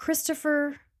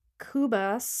 Christopher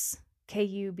Kubas,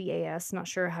 Kubas, not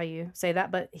sure how you say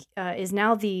that, but is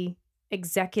now the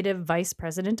executive vice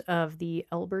president of the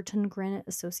Elberton Granite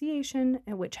Association,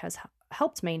 which has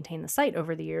helped maintain the site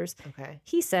over the years. Okay.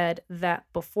 He said that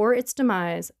before its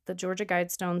demise, the Georgia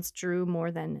Guidestones drew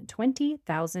more than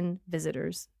 20,000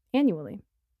 visitors annually.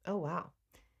 Oh, wow.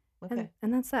 Okay.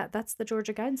 And that's that. That's the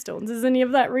Georgia Guidestones. Is any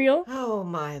of that real? Oh,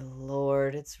 my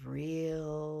Lord. It's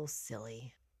real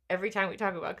silly. Every time we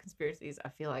talk about conspiracies, I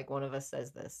feel like one of us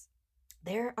says this.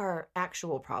 There are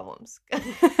actual problems.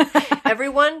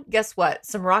 Everyone, guess what?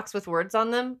 Some rocks with words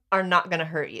on them are not going to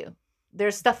hurt you.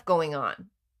 There's stuff going on.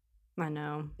 I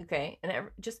know. Okay. And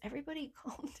just everybody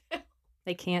calm down.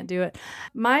 They can't do it.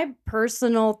 My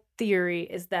personal theory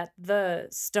is that the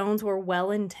stones were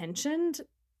well-intentioned,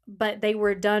 but they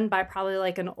were done by probably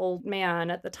like an old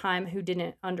man at the time who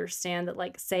didn't understand that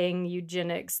like saying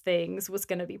eugenics things was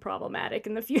going to be problematic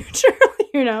in the future,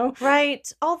 you know?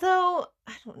 Right. Although,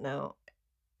 I don't know.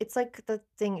 It's like the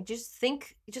thing, just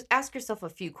ask yourself a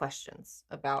few questions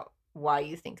about why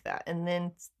you think that. And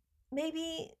then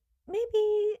maybe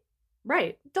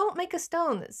Right. don't make a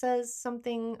stone that says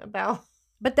something about.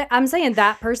 But I'm saying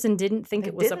that person didn't think They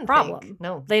it was a didn't problem. think.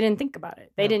 No. They didn't think about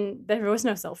it. They No. didn't, there was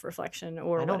no self-reflection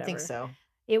or I don't whatever. think so.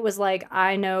 It was like,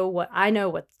 I know what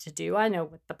to do. I know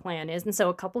what the plan is. And so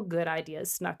a couple good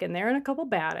ideas snuck in there and a couple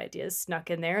bad ideas snuck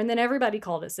in there. And then everybody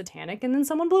called it satanic and then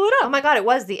someone blew it up. Oh my God, it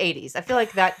was the 80s. I feel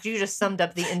like that you just summed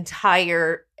up the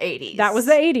entire 80s. That was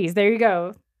the 80s. There you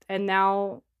go. And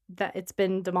now that it's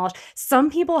been demolished. Some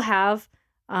people have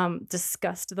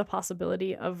discussed the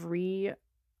possibility of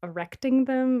re-erecting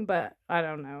them, but I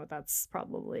don't know. That's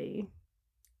probably...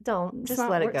 Don't. Just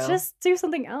let it go. Just do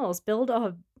something else. Build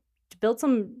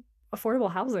some affordable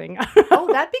housing.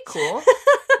 Oh, that'd be cool.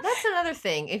 That's another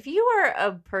thing. If you are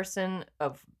a person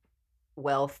of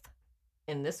wealth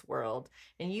in this world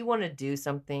and you want to do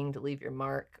something to leave your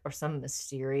mark or some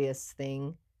mysterious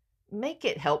thing, make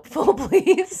it helpful,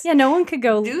 please. Yeah, no one could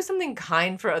go... Do something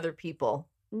kind for other people.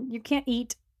 You can't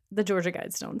eat the Georgia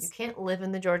Guidestones. You can't live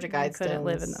in the Georgia Guidestones. You couldn't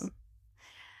live in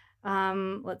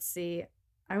them. Let's see.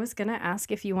 I was going to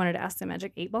ask if you wanted to ask the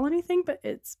Magic 8 Ball anything, but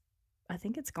I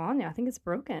think it's gone now. I think it's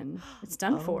broken. It's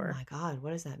done for. Oh my God.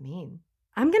 What does that mean?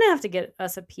 I'm going to have to get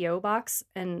us a P.O. box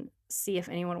and see if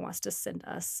anyone wants to send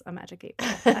us a Magic 8 Ball.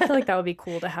 I feel like that would be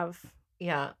cool to have.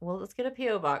 Yeah. Well, let's get a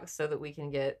P.O. box so that we can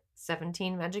get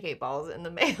 17 Magic 8 Balls in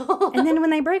the mail. And then when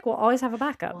they break, we'll always have a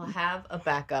backup. We'll have a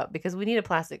backup because we need a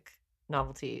plastic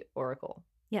novelty oracle.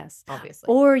 Yes. Obviously.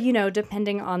 Or,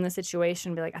 depending on the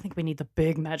situation, be like, I think we need the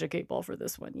big Magic 8 Ball for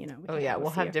this one, Oh, yeah. We'll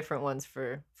have different ones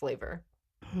for flavor.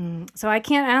 So I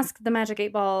can't ask the Magic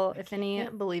 8 Ball if any. I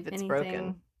can't believe it's anything.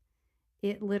 Broken.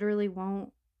 It literally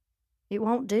won't. It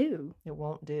won't do. It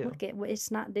won't do. Look,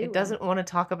 it's not doing. It doesn't want to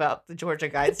talk about the Georgia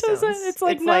Guidestones. It doesn't. It's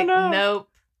like, no. Nope.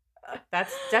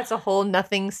 That's a whole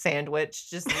nothing sandwich.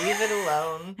 Just leave it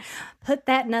alone. Put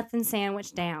that nothing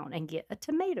sandwich down and get a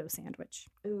tomato sandwich.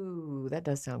 Ooh, that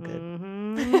does sound good.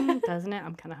 Mm-hmm. Doesn't it?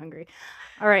 I'm kind of hungry.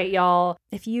 All right, y'all.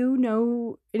 If you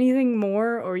know anything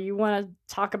more or you want to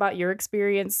talk about your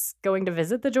experience going to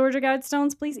visit the Georgia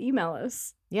Guidestones, please email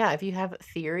us. Yeah, if you have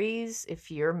theories,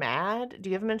 if you're mad, do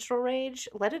you have menstrual rage?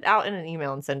 Let it out in an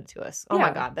email and send it to us. Oh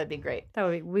my God, that'd be great. That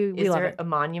would be, we Is love there it. a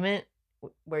monument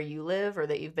where you live or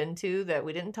that you've been to that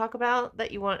we didn't talk about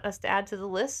that you want us to add to the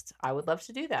list? I would love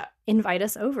to do that. Invite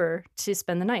us over to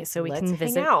spend the night so we can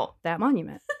visit out. that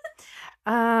monument.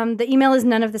 The email is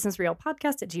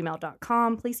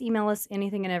noneofthisisrealpodcast@gmail.com. Please email us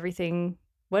anything and everything,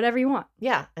 whatever you want.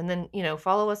 Yeah. And then,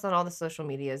 follow us on all the social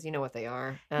medias. You know what they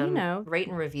are. Rate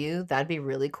and review. That'd be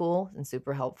really cool and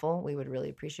super helpful. We would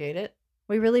really appreciate it.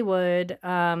 We really would. Check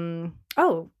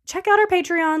out our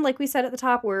Patreon. Like we said at the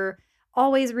top, we're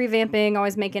always revamping,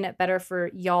 always making it better for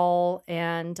y'all.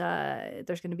 And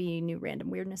there's going to be new Random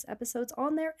Weirdness episodes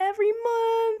on there every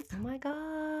month. Oh my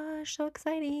gosh, so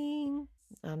exciting.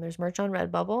 There's merch on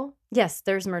Redbubble. Yes,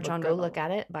 there's merch on Redbubble. Go look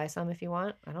at it. Buy some if you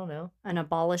want. I don't know. An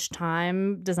abolished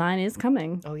time design is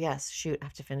coming. Oh, yes. Shoot, I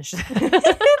have to finish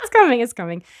that. It's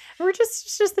coming. We're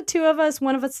just the two of us.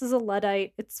 One of us is a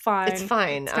Luddite. It's fine. It's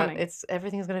fine. It's coming.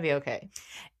 Everything's going to be okay.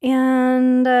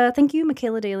 And thank you,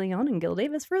 Michaela De Leon and Gil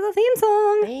Davis, for the theme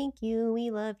song. Thank you. We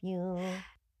love you.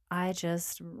 I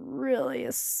just really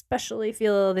especially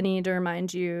feel the need to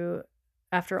remind you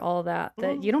after all that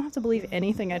you don't have to believe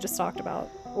anything I just talked about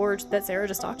or that Sarah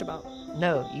just talked about.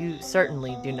 No, you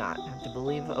certainly do not have to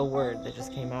believe a word that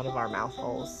just came out of our mouth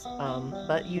holes.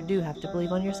 But you do have to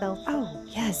believe on yourself. Oh,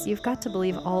 yes, you've got to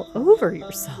believe all over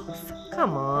yourself.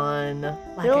 Come on.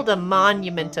 Build a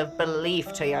monument of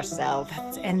belief to yourself.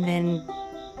 And then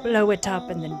blow it up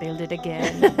and then build it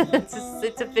again.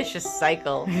 It's a vicious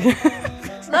cycle.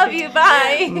 Love you.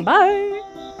 Bye. Bye.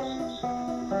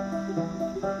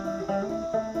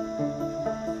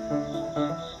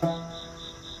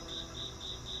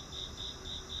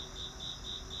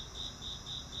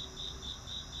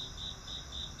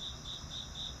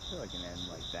 I feel like an end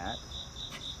like that.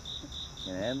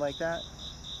 An end like that?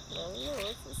 Oh,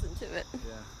 let's listen to it.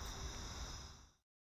 Yeah.